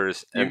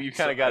folders? You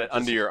kind of got it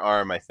under your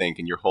arm, I think,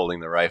 and you're holding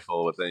the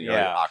rifle with it,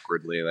 Yeah.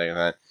 awkwardly like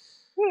that.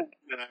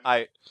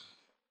 I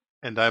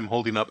And I'm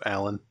holding up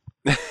Alan.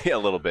 a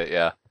little bit,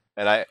 yeah.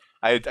 And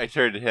I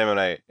turned to him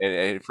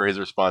and for his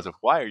response of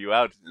why are you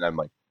out? And I'm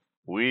like,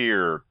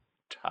 we're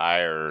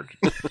tired.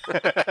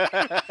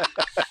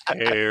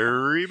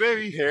 Harry,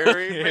 baby.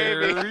 Harry, baby.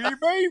 Harry,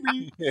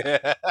 baby.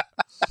 Yeah.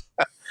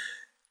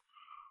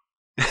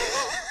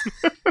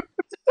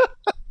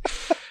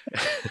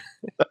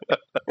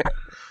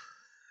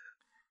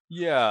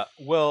 Yeah,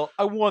 well,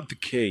 I want the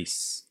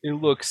case. It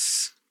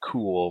looks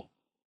cool.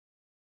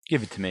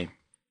 Give it to me.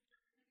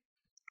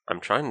 I'm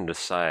trying to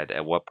decide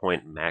at what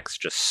point Max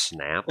just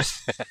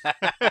snaps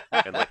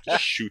and like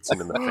just shoots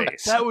him in the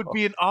face. That would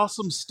be an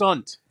awesome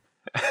stunt.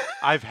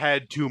 I've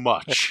had too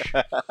much.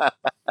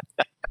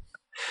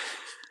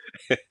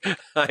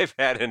 I've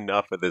had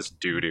enough of this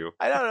doo doo.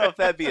 I don't know if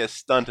that'd be a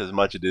stunt as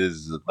much as it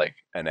is like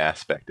an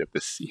aspect of the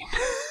scene.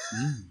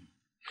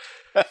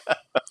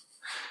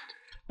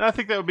 I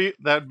think that'd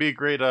be a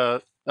great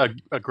a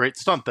great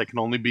stunt that can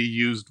only be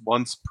used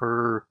once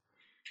per.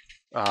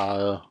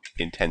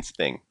 Intense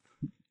thing.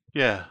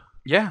 Yeah.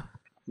 Yeah,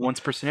 once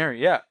per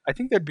scenario. Yeah, I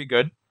think that'd be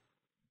good.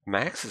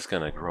 Max is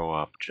gonna grow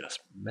up just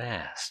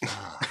masked.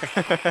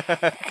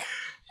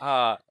 Yeah,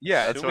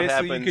 That's it's what basically you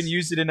happens- can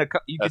use it in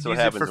you that's can what use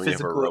it happens for when you have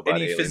a physical robot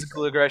any alien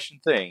physical aggression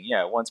thing.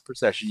 Yeah, once per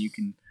session you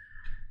can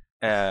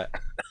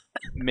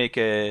make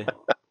a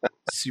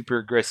super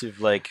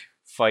aggressive like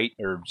fight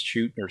or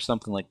shoot or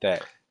something like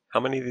that. How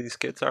many of these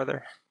kids are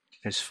there?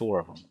 There's 4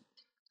 of them.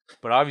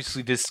 But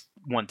obviously this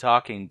one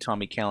talking,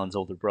 Tommy Callan's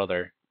older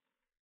brother,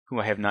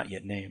 who I have not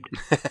yet named.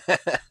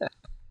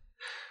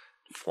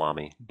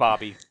 Flommy.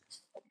 Bobby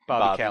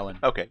Callan.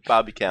 Okay,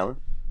 Bobby Callan.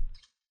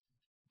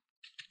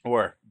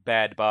 Or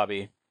Bad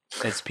Bobby,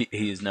 as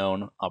he is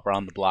known up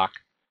around the block.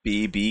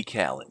 BB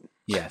Callan.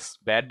 Yes,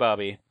 Bad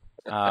Bobby.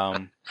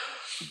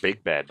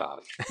 Big bad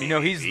Bobby.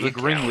 He's the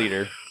Grim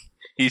leader.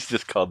 He's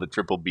just called the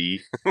Triple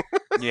B.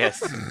 Yes.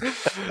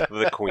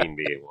 The Queen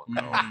Bee will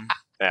go Mhm.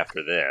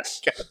 after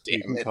this. God You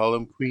damn can it. call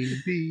him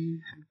Queen Bee.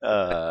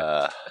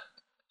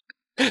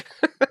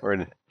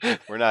 We're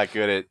not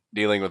good at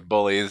dealing with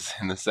bullies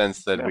in the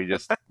sense that we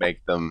just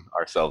make them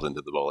ourselves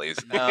into the bullies.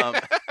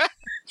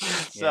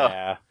 So,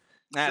 yeah.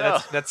 Nah,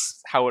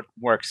 that's how it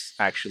works,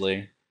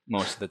 actually,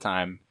 most of the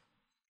time.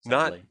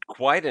 Not sadly.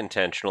 quite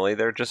intentionally.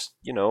 They're just,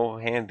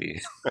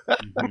 handy.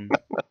 Mhm.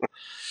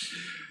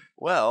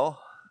 well,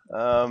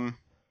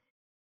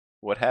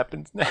 what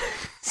happens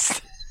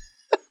next?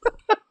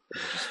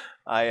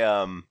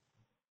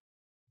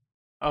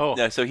 Oh,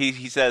 Yeah, so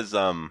he says,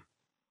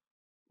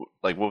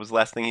 what was the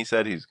last thing he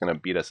said? He's gonna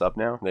beat us up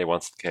now? They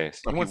wants the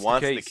case. He wants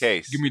the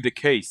case. Give me the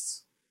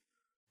case.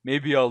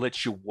 Maybe I'll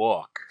let you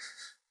walk.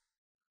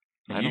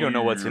 And you don't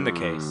know what's in the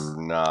case.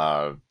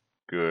 Nah,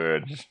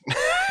 good.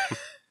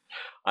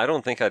 I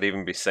don't think I'd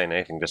even be saying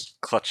anything, just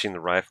clutching the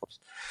rifles.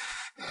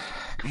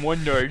 Come on,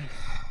 nerd.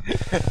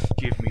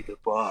 Give me the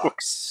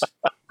box.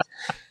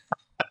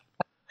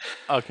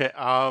 okay.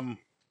 I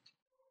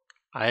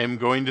am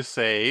going to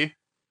say,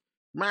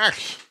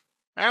 Max,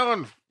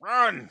 Alan,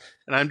 run!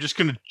 And I'm just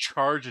going to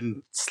charge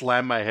and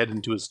slam my head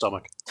into his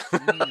stomach.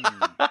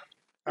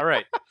 All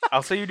right.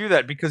 I'll say you do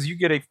that because you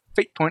get a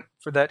fate point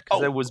for that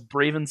because Oh. I was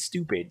brave and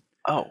stupid.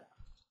 Oh.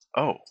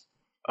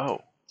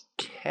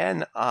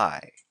 Can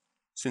I,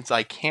 since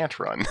I can't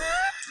run,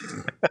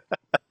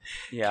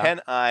 Yeah.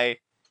 can I,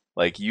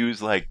 use,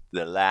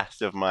 the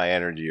last of my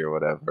energy or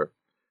whatever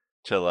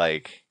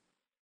to,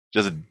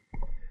 just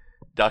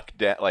duck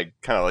down,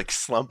 kind of,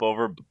 slump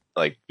over,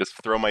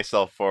 just throw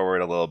myself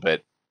forward a little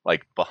bit,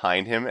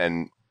 behind him,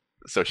 and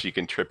so she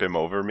can trip him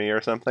over me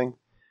or something?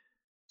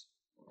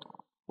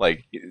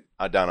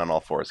 Down on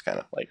all fours, kind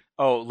of,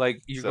 Oh,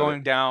 like you're So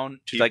going down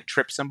to he-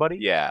 trip somebody?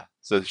 yeah.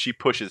 So she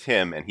pushes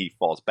him, and he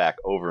falls back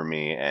over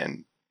me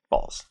and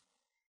falls.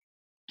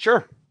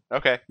 Sure.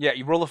 Okay. Yeah,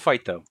 you roll a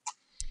fight though.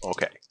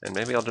 Okay. And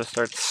maybe I'll just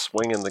start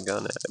swinging the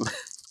gun at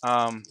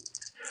him.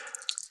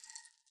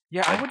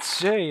 Yeah, I would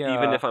say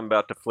Even if I'm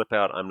about to flip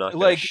out, I'm not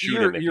going to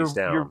shoot him if he's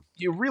down.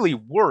 You're really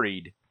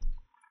worried,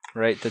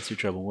 right? That's your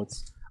trouble.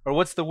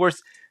 What's the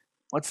worst?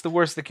 What's the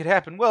worst that could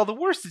happen? Well, the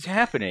worst is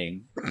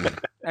happening.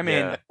 I mean,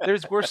 Yeah.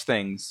 there's worse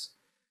things.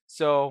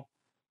 So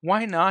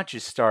why not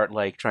just start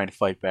trying to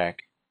fight back?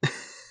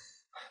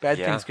 Bad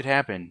Yeah. things could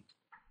happen.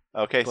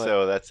 Okay, But-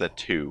 so that's a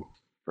 2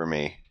 for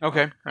me.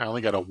 Okay. I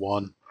only got a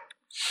 1.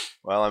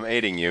 Well, I'm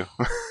aiding you.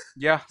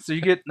 Yeah. So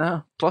you get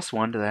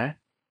 +1 to that,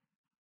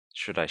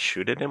 Should I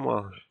shoot at him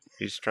while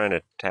he's trying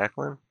to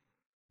tackle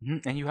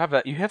him? and you have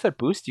that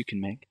boost you can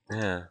make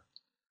Yeah.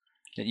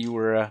 that you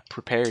were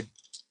prepared.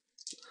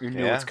 You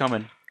knew Yeah. what's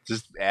coming.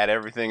 Just add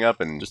everything up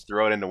and just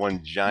throw it into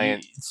one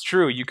giant. It's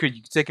true. You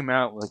could take him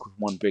out with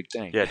one big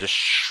thing. Yeah, just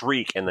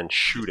shriek and then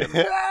shoot him.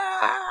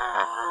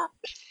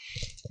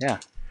 Yeah.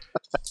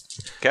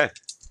 Okay.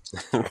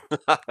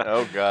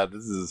 Oh God,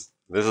 this is.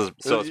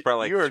 So it's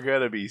probably you are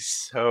gonna be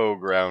so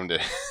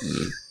grounded.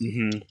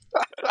 Mm-hmm.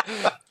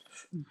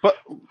 But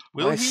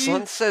will My he?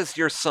 son says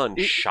your son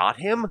shot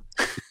him?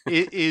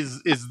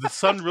 Is the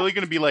son really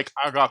going to be like,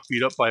 I got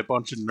beat up by a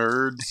bunch of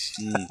nerds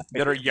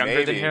That are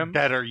younger than Maybe. him.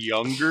 that are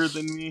younger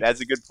than me? That's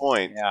a good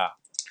point. Yeah.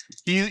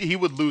 He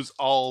would lose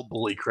all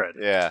bully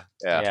credit. Yeah.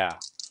 Yeah.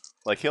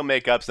 He'll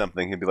make up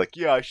something. He'll be like,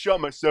 "Yeah, I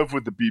shot myself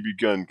with the BB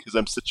gun because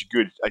I'm such a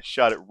good. I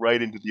shot it right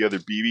into the other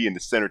BB in the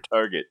center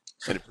target,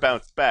 and it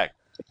bounced back,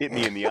 hit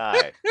me in the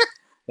eye."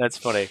 That's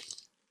funny.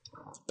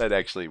 That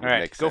actually would All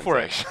right, make go sense. for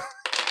it. actually.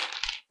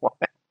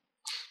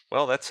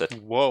 Well, that's a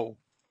Whoa.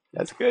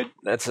 That's good.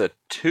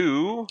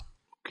 2.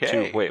 Okay.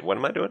 Two. Wait, what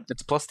am I doing?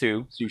 It's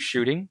 +2. So you're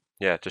shooting.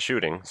 Yeah, to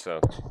shooting. So,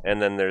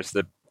 and then there's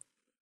the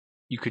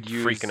You could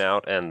use freaking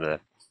out and the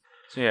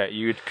So yeah,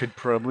 you could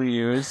probably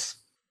use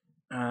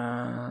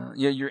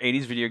your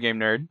 80s video game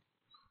nerd.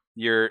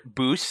 Your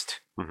boost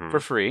mhm. for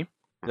free.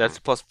 That's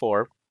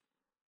 +4.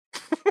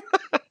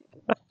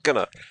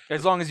 gonna.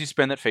 As long as you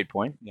spend that fate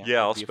point.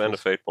 Yeah, I'll spend a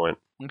fate point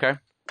Okay.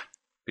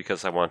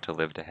 because I want to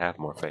live to have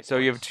more fate. So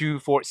you have 2,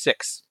 4,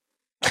 6.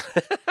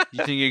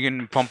 You think you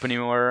can pump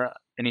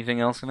anything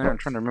else in there? I'm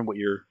trying to remember what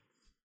your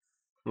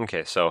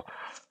Okay, so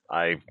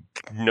I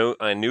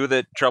knew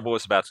that trouble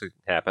was about to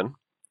happen.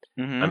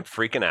 Mm-hmm. I'm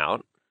freaking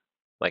out,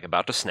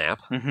 about to snap.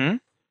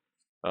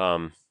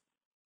 Mm-hmm.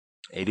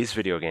 80s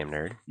video game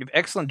nerd. You have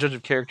excellent judge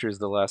of character is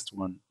the last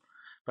one,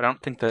 but I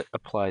don't think that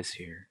applies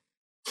here.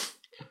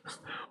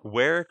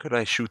 Where could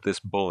I shoot this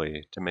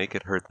bully to make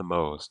it hurt the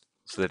most,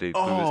 so that he'd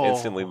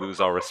instantly lose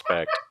all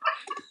respect?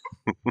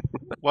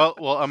 Well,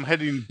 I'm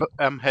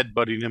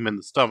headbutting him in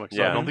the stomach,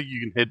 so I Yeah. don't think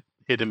you can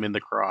hit him in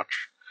the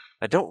crotch.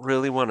 I don't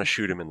really want to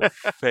shoot him in the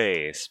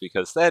face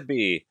because that'd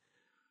be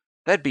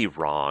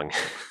wrong.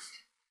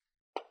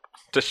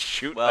 To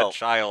shoot Well, a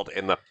child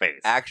in the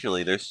face.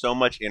 Actually, there's so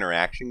much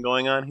interaction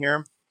going on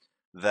here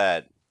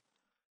that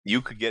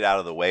you could get out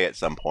of the way at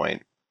some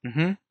point.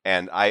 Mm-hmm.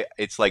 And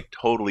it's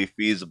totally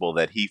feasible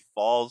that he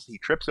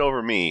trips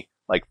over me,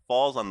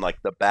 falls on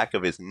the back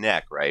of his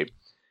neck, right?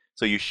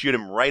 So you shoot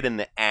him right in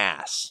the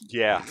ass.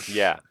 Yeah.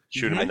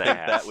 Shoot him in the I think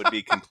ass. that would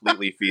be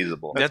completely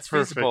feasible. That's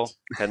feasible.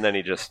 And then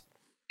he just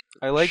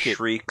I like it.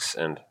 shrieks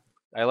and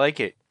I like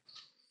it.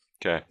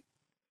 okay.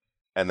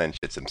 And then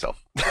shits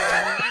himself.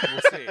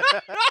 We'll see.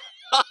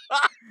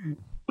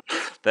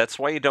 That's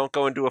why you don't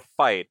go into a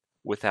fight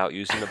without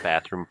using the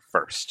bathroom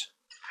first.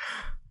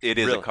 It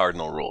is Really? a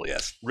cardinal rule,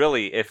 yes.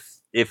 Really,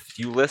 if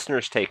you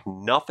listeners take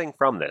nothing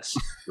from this,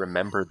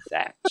 remember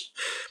that.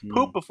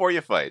 Poop before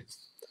you fight.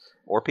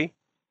 Or pee.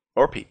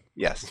 Or pee.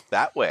 Yes.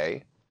 That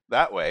way,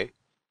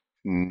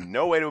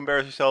 no way to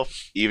embarrass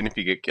yourself, even if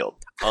you get killed.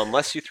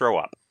 Unless you throw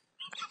up.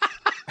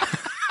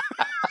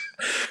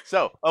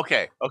 So,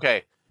 okay.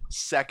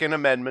 Second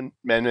amendment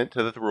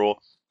to the rule.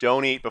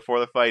 Don't eat before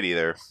the fight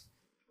either.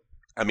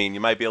 I mean, you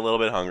might be a little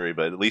bit hungry,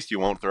 but at least you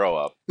won't throw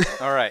up.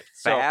 All right.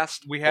 So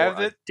Fast we have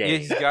for a it. day.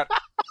 He's got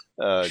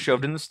Uh,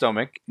 shoved in the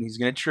stomach, and he's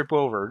going to trip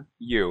over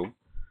you,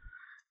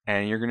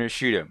 and you're going to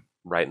shoot him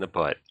Right in the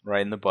butt.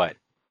 right in the butt.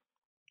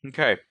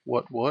 Okay.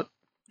 What? What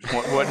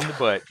in the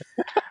butt?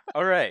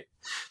 All right.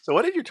 so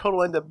what did your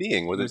total end up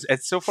being? Was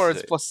it So far, it's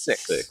Six. plus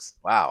 6. 6?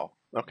 Wow.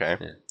 Okay.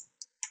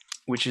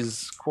 Which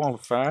is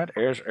qualified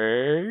as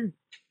a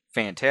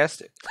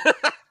fantastic.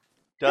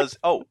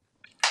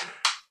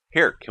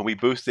 Here, can we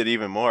boost it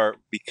even more?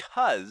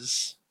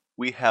 Because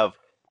we have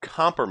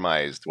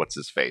compromised what's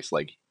his face.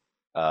 Like,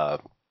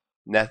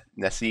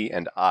 Nessie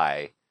and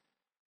I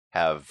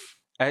have.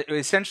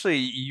 Essentially,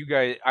 you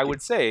guys, I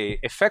would say,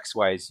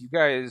 effects-wise, you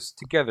guys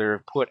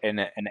together put an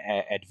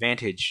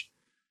advantage.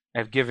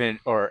 Have given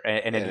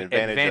an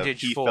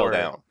advantage of he for fell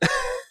down.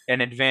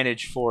 an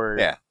advantage for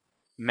Yeah.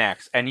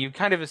 Max, and you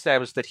kind of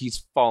established that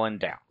he's fallen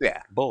down.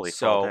 Yeah. Bully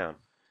So- fell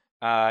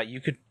down.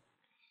 You could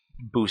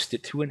boost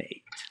it to an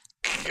 8.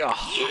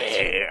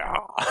 Yeah.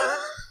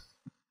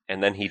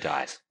 And then he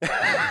dies.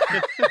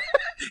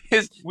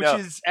 Which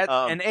is at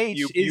an 8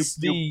 is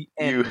the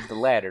end of the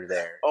ladder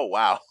there. Oh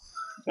wow.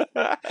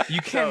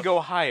 You can So- go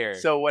higher.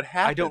 So what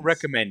happens? I don't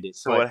recommend it.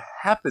 So what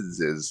happens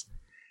is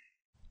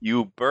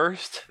you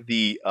burst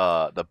the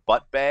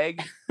butt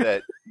bag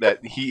that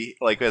he,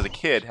 like, as a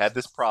kid had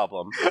this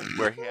problem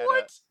where he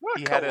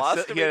had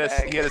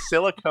a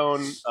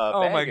silicone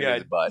Oh bag my in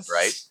his God. butt,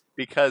 right?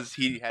 Because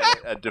he had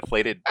a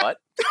deflated butt.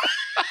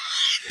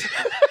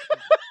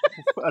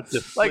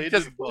 Like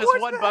just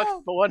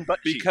one butt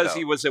cheek, Because though.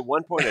 he was at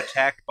one point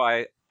attacked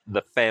by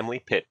the family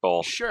pit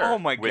bull. Sure. Oh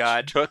my Which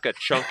God. took a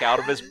chunk out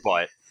of his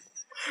butt.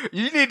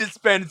 You need to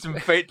spend some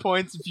fate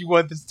points if you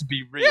want this to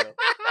be real.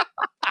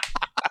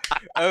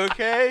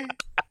 Okay?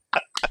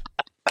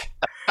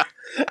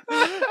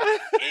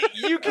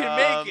 You can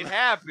make it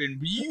happen,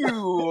 but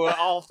you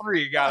all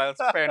three gotta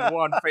spend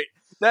one fate.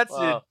 That's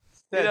Well, it.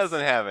 He That's-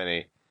 doesn't have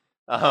any.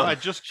 I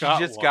just She got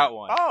just one. got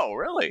one. Oh,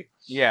 really?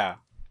 Yeah.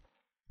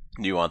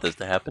 Do you want this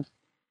to happen?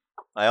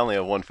 I only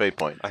have one fate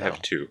point. I so.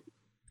 have 2.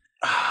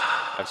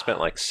 I've spent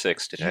like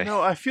 6 today. You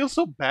know, I feel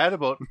so bad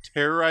about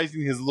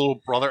terrorizing his little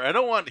brother. I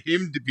don't want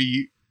him to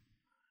be.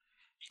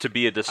 To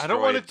be a destroyed. I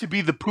don't want it to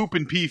be the poop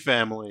and pee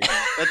family.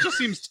 That just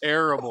seems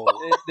terrible.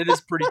 It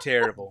is pretty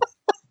terrible.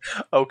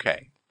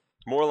 Okay.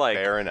 More like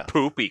Fair enough.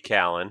 Poopy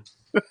Callan.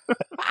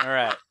 All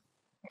right.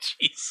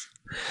 Jeez.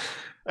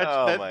 That,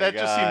 Oh that, my that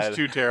just God. seems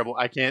too terrible.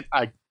 I can't.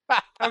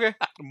 Okay.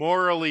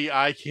 Morally,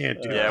 I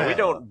can't do Yeah, that. we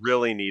don't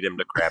really need him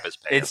to crap his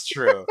pants. It's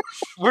true.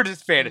 We're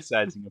just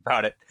fantasizing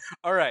about it.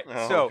 All right.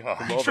 Oh, So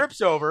God. he trips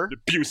over.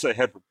 abuse I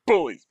had for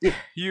bullies.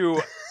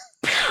 You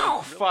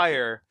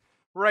fire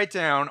right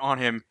down on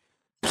him.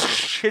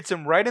 Hits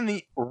him right in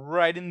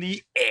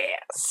the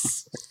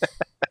ass.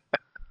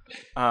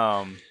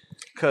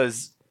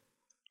 Because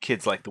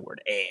kids like the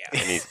word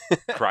And ass. he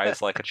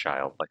cries like a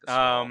child, like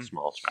a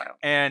small child.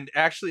 And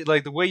actually,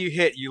 like the way you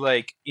hit, you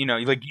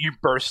you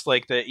burst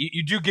like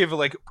you do give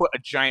like put a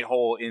giant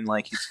hole in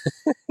like his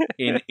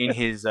in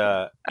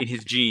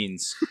his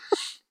jeans,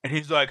 and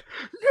he's like,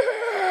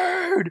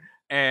 nerd.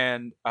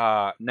 And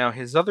now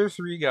his other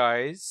 3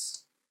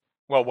 guys,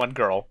 well, one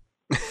girl,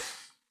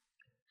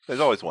 There's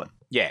always one.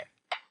 yeah,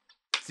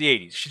 it's the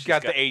 80s. She's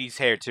got the 80s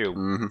hair too.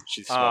 Mm-hmm.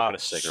 She's smoking a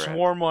cigarette.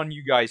 Swarm on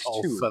you guys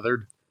All too.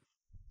 feathered.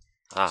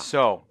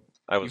 So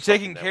I was you've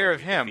taken hoping that care would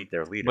of him, defeat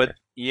their leader. but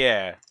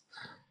yeah,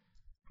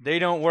 they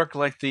don't work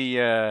like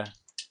the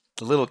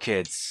little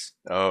kids.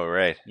 Oh,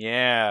 right.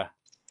 Yeah,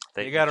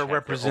 they got to each have their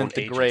represent own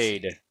the agency.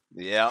 grade.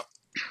 Yep.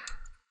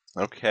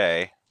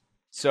 Okay.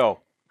 So,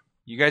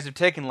 you guys have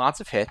taken lots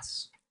of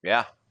hits.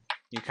 Yeah.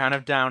 You're kind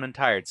of down and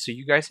tired. So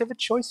you guys have a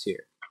choice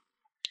here.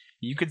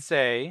 You could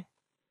say,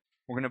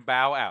 we're going to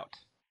bow out.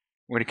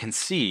 We're going to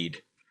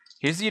concede.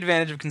 Here's the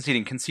advantage of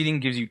conceding. Conceding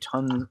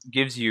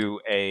gives you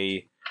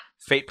a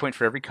fate point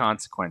for every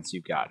consequence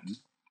you've gotten.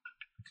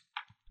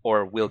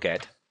 Or will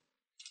get.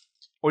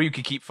 Or you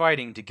could keep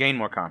fighting to gain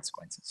more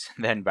consequences.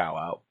 Then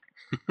bow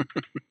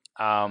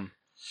out.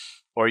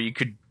 Or you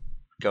could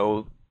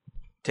go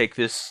take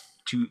this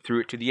through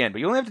it to the end. But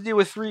you only have to deal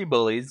with 3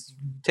 bullies,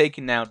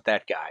 taking out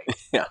that guy.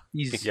 Yeah.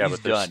 He's Yeah,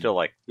 but there's done. still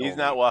like He's only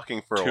not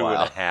walking for a 2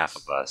 while. and a half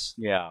of us,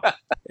 Yeah.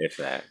 if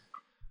that.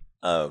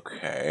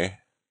 Okay.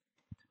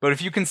 But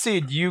if you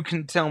concede, you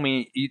can tell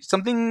me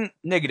something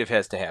negative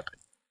has to happen.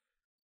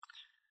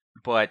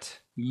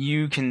 But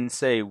you can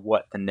say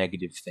what the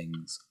negative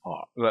things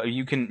are. Well,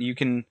 you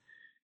can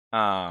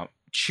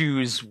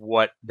choose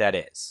what that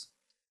is.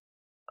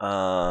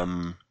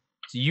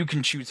 So you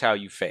can choose how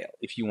you fail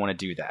if you want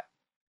to do that.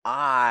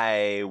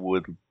 I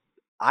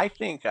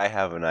think I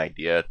have an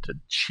idea to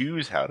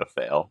choose how to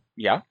fail.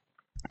 Yeah.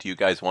 Do you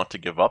guys want to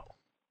give up?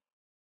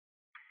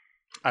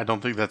 I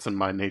don't think that's in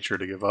my nature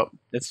to give up.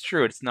 That's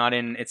true. It's not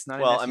in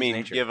Well, I Nessie's mean,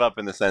 nature. give up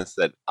in the sense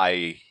that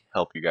I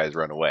help you guys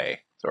run away,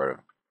 sort of.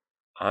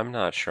 I'm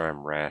not sure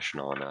I'm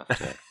rational enough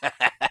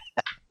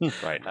to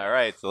right now. All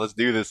right, so let's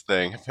do this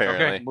thing,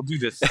 apparently. Okay, we'll do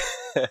this.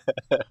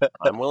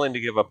 I'm willing to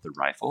give up the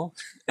rifle.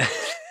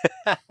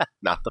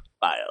 Not the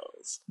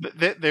files.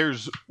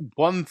 There's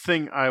one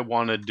thing I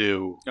want to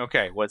do.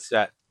 Okay, what's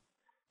that?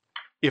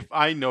 If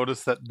I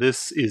notice that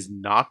this is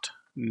not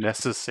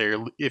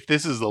necessarily, if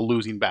this is a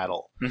losing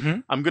battle,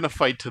 Mm-hmm. I'm going to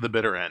fight to the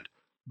bitter end.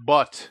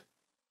 But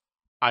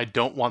I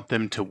don't want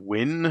them to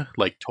win,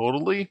 like,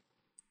 totally.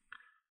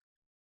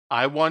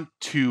 I want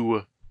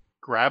to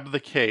grab the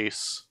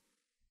case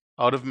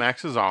out of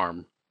Max's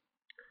arm,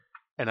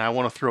 and I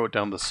want to throw it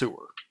down the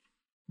sewer.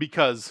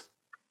 Because,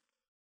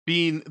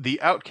 being the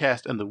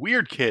outcast and the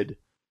weird kid,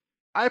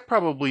 I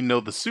probably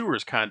know the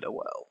sewers kind of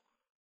well.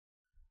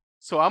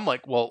 So I'm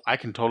like, well, I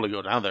can totally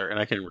go down there and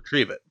I can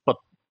retrieve it, but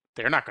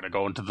they're not going to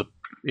go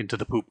into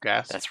the poop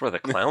gas. That's where the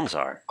clowns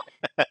are.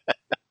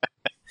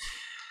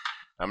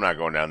 I'm not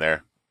going down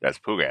there. That's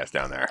poo gas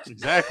down there.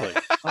 Exactly.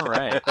 All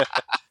right.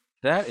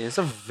 That is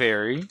a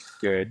very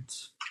good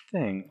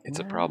thing. It's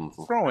a problem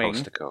from Throwing.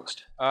 coast to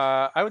coast.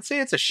 I would say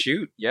it's a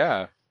shoot,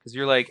 yeah. Because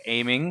you're like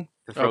aiming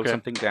to throw Okay.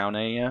 something down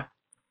a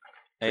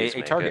Please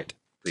make target. it.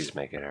 Please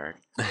make it, Eric.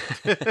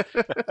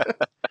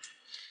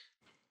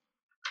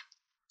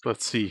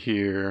 Let's see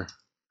here.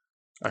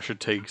 I should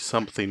take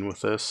something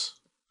with this.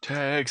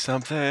 Tag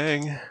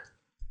something.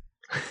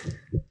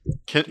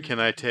 Can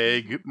I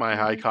tag my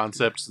high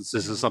concept since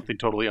this is something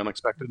totally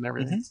unexpected and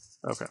everything?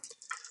 Okay.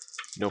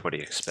 Nobody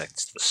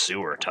expects the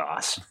sewer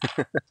toss.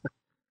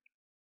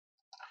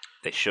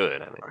 They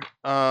should, I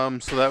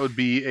mean. So that would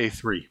be a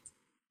 3.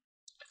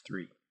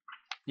 3.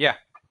 Yeah.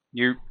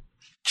 You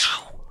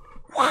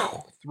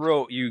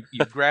you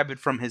grab it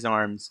from his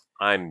arms.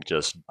 I'm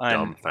just I'm-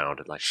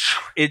 dumbfounded. Like,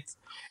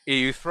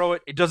 You throw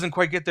it, it doesn't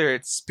quite get there,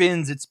 it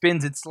spins, it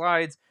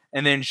slides,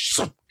 and then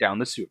down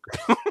the sewer.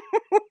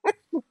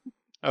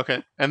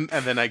 Okay. And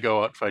then I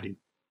go out fighting.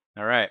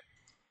 All right.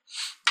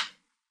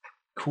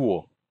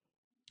 Cool.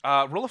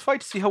 Roll a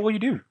fight to see how well you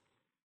do.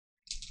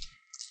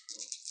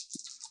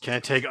 Can I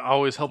take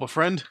always help a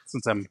friend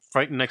since I'm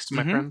fighting next to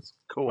my Mhm. friends?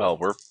 Cool. Well,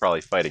 we're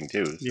probably fighting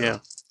too. So. yeah.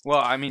 Well,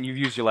 I mean, you've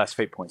used your last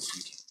fate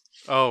points.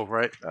 Oh,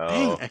 right. Oh.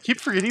 Dang, I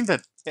keep forgetting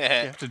that you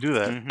have to do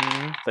that.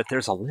 Mm-hmm. but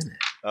there's a limit.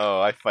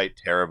 Oh, I fight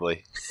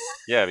terribly.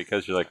 Yeah,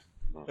 because you're like,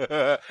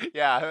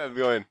 Yeah, I'm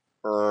going.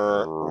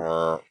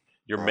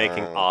 you're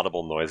making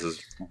audible noises.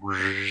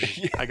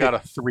 I got a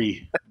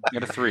 3. You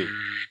got a 3.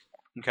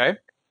 Okay.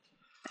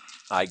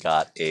 I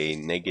got a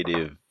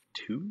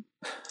 -2.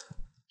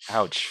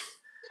 Ouch.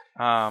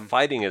 How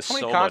Fighting is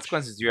many so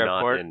consequences much do you have,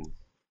 not Court? in.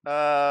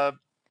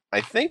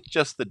 I think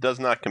just the does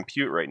not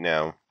compute right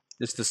now.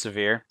 Just the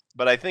severe.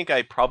 But I think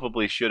I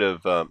probably should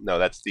have. No,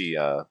 that's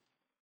the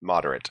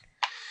moderate.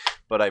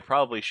 But I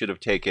probably should have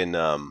taken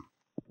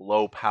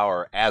low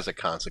power as a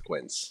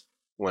consequence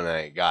when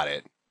I got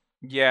it,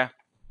 Yeah.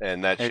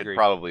 and that I should agree.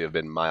 probably have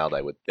been mild.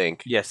 I would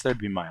think. Yes, that'd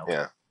be mild.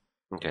 Yeah,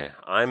 Okay,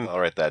 I'll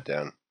write that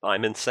down.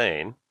 I'm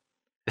insane,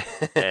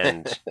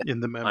 and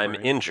In the memory. I'm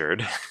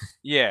injured.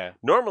 Yeah.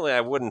 Normally,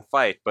 I wouldn't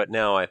fight, but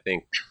now I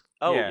think.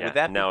 Oh, Yeah. would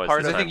that be Now is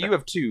part the of? I think time. you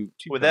have two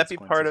Would that be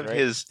part of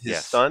consequences, his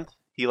Yes. stunt?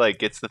 He like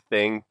gets the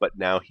thing, but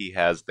now he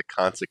has the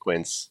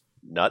consequence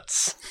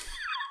nuts.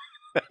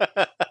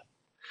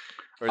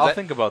 Or I'll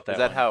think about that. is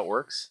that one. how it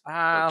works?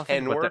 I'll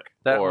can think about work,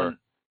 that or- one.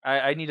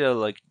 I need to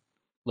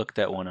look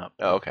that one up.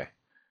 Oh, okay.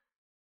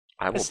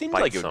 I will It seems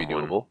bite like it would be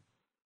someone. doable,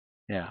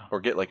 Yeah. or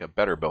get like a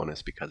better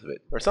bonus because of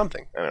it, or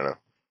something. I don't know.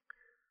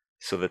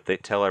 so that they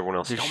tell everyone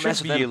else. There Don't should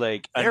mess with be them.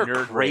 like a They're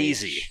nerd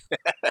crazy.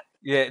 rage.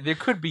 Yeah, there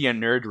could be a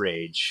nerd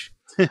rage.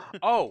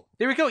 Oh,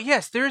 there we go.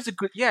 Yes, there is a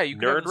good. Yeah, you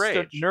could have Nerd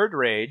rage. Nerd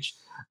rage.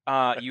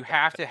 You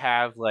have to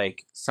have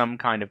like some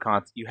kind of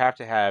you have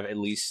to have at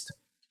least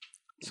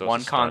So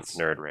one it's a stunt, cons-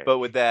 nerd rage. But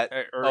with that,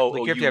 or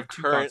like, you have to have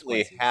two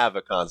currently consequences. have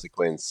a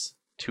consequence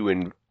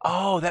to.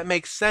 Oh, that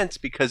makes sense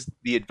because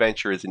the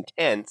adventure is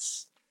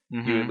intense.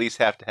 You at least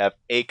have to have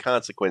a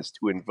consequence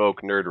to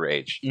invoke nerd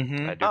rage.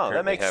 Mm-hmm. I do Oh, that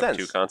currently makes have sense.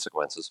 2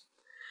 consequences.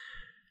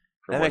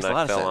 For That when makes a I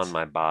lot of fell sense. on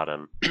my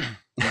bottom.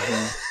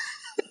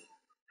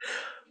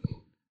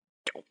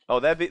 Oh,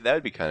 that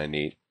would be kind of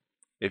neat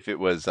if it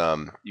was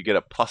you get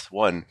a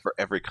 +1 for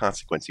every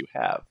consequence you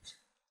have.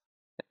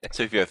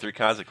 So if you have 3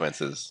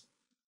 consequences,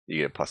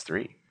 you get a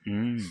 +3.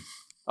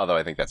 Although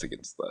I think that's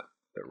against the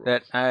rule.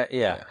 That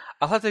yeah.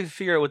 I'll have to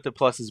figure out what the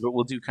plus is, but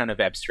we'll do kind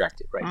of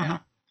abstract it right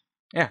now.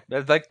 Yeah,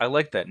 that's I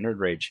like that nerd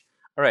rage.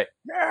 All right,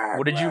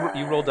 what did you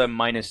rolled a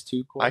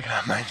 -2? Cole? I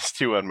got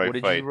 -2 on my what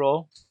did fight. you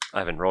roll? I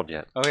haven't rolled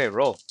yet. Okay,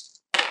 roll.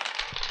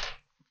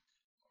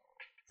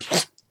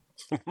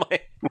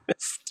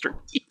 -3.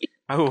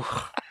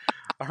 Oh,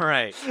 all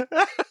right.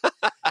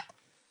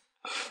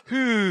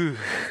 Whew.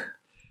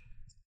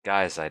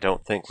 Guys, I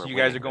don't think So we're you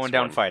guys are winning going this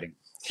down one. fighting.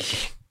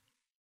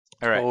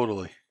 All right.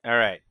 Totally. All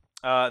right.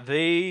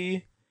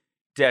 They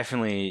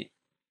definitely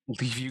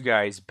leave you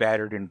guys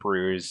battered and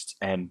bruised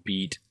and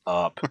beat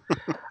up.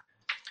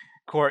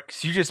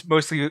 Corks, you just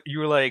mostly you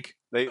were like,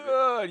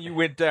 you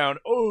went down.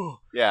 Oh,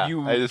 Yeah,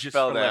 you I just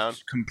fell were down.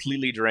 left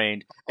completely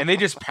drained, and they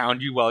just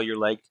pound you while you're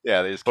like,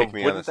 Yeah, they just But kicked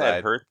me on the wouldn't that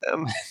side. hurt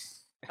them?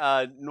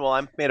 Well,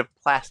 I'm made of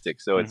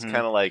plastic, so it's Mhm.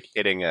 kind of like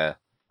hitting a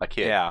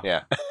kid.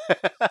 Yeah.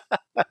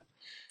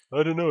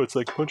 I don't know. It's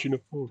like punching a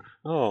phone.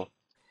 Oh.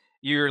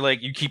 you're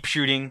like you keep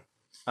shooting,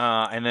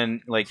 and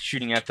then like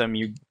shooting at them.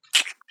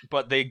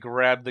 But they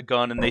grab the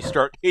gun and they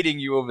start hitting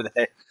you over the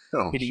head,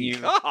 Oh, hitting you,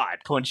 God.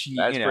 punching.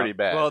 That's pretty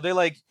bad. Well, they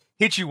like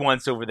hit you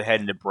once over the head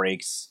and it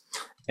breaks,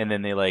 and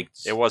then they like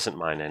It wasn't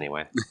mine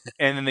anyway.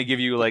 and then they give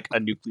you like a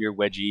nuclear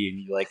wedgie, and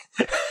you're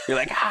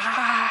like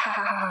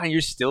ah,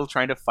 you're still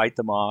trying to fight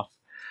them off.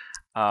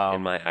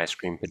 In my ice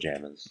cream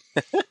pajamas.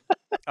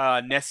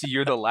 Nessie,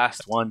 you're the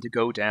last one to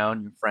go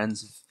down. Your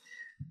friends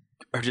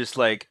are just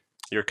like,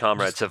 Your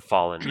comrades have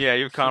fallen. yeah,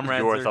 your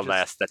comrades. You're are the just,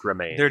 last that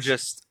remains. They're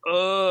just,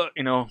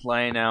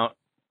 lying out,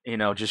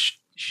 just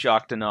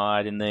shocked and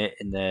awed in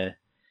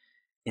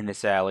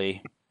this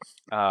alley.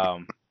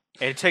 And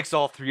it takes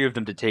all three of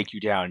them to take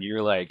you down.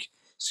 You're like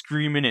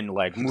screaming and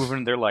like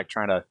moving. They're like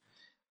trying to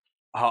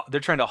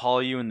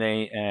haul you,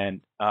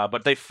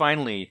 but they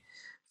finally,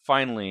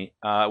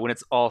 when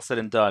it's all said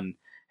and done,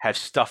 have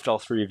stuffed all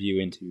three of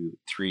you into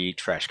 3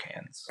 trash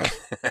cans.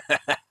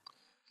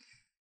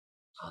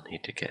 I'll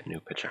need to get new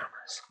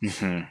pajamas.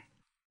 Mm-hmm.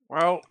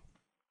 Well,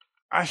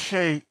 I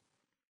say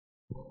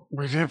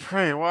we did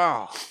pretty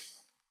well.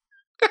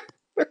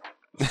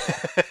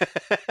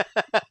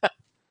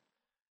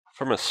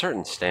 From a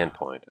certain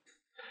standpoint,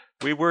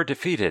 we were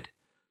defeated,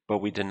 but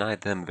we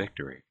denied them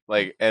victory.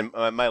 Like, and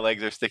my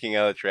legs are sticking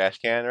out of the trash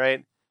can,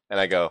 right? And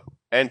I go,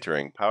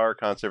 entering power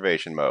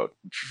conservation mode.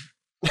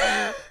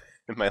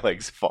 And my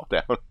legs fall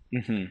down.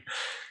 Mm-hmm.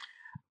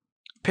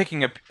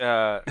 Picking up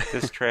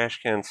This trash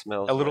can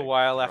smells a little like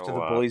while after the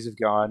throw up. bullies have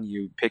gone,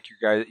 you pick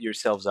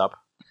yourselves up.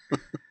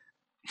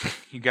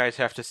 You guys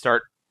have to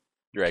start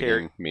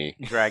Dragging me.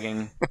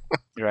 dragging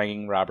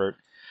Robert.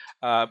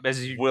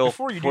 We'll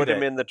before you put do him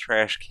that, in the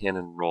trash can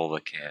and roll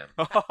the can.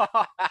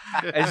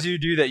 as you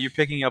do that, you're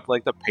picking up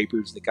like the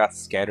papers that got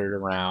scattered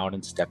around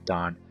and stepped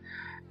on,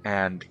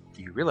 and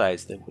you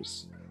realize there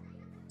was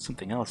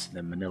something else in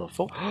the manila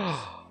folder.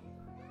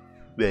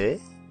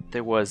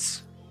 There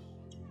was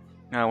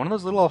one of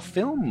those little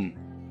film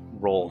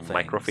roll things.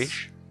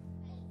 Microfiche?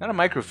 Not a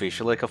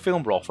microfiche, like a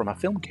film roll from a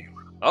film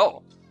camera.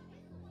 Oh.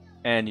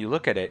 And you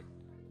look at it,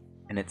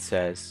 and it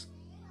has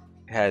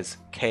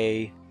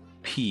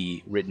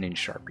KP written in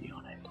Sharpie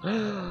on it.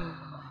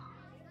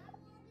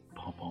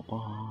 Bum, bum,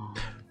 bum.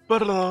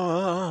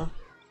 Ba-da-da.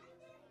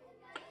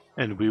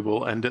 And we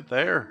will end it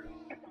there.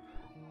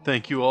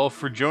 Thank you all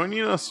for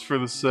joining us for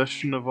this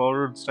session of All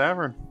Roads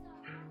Tavern.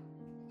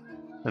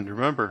 And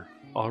remember,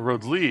 all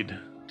roads lead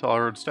to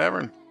All Roads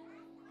Tavern.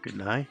 Good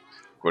night.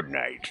 Good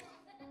night.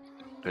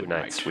 Good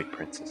night, sweet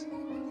princess.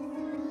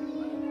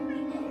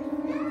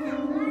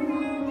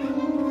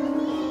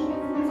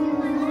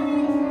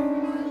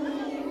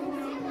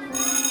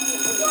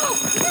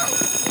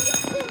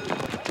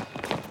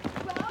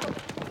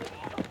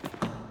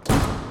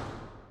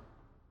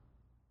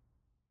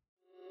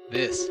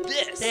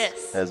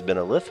 This Has been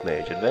a Lift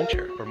Mage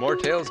adventure. For more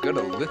tales, go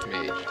to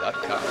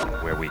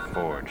lithmage.com. Where we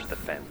forge the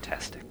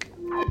fantastic.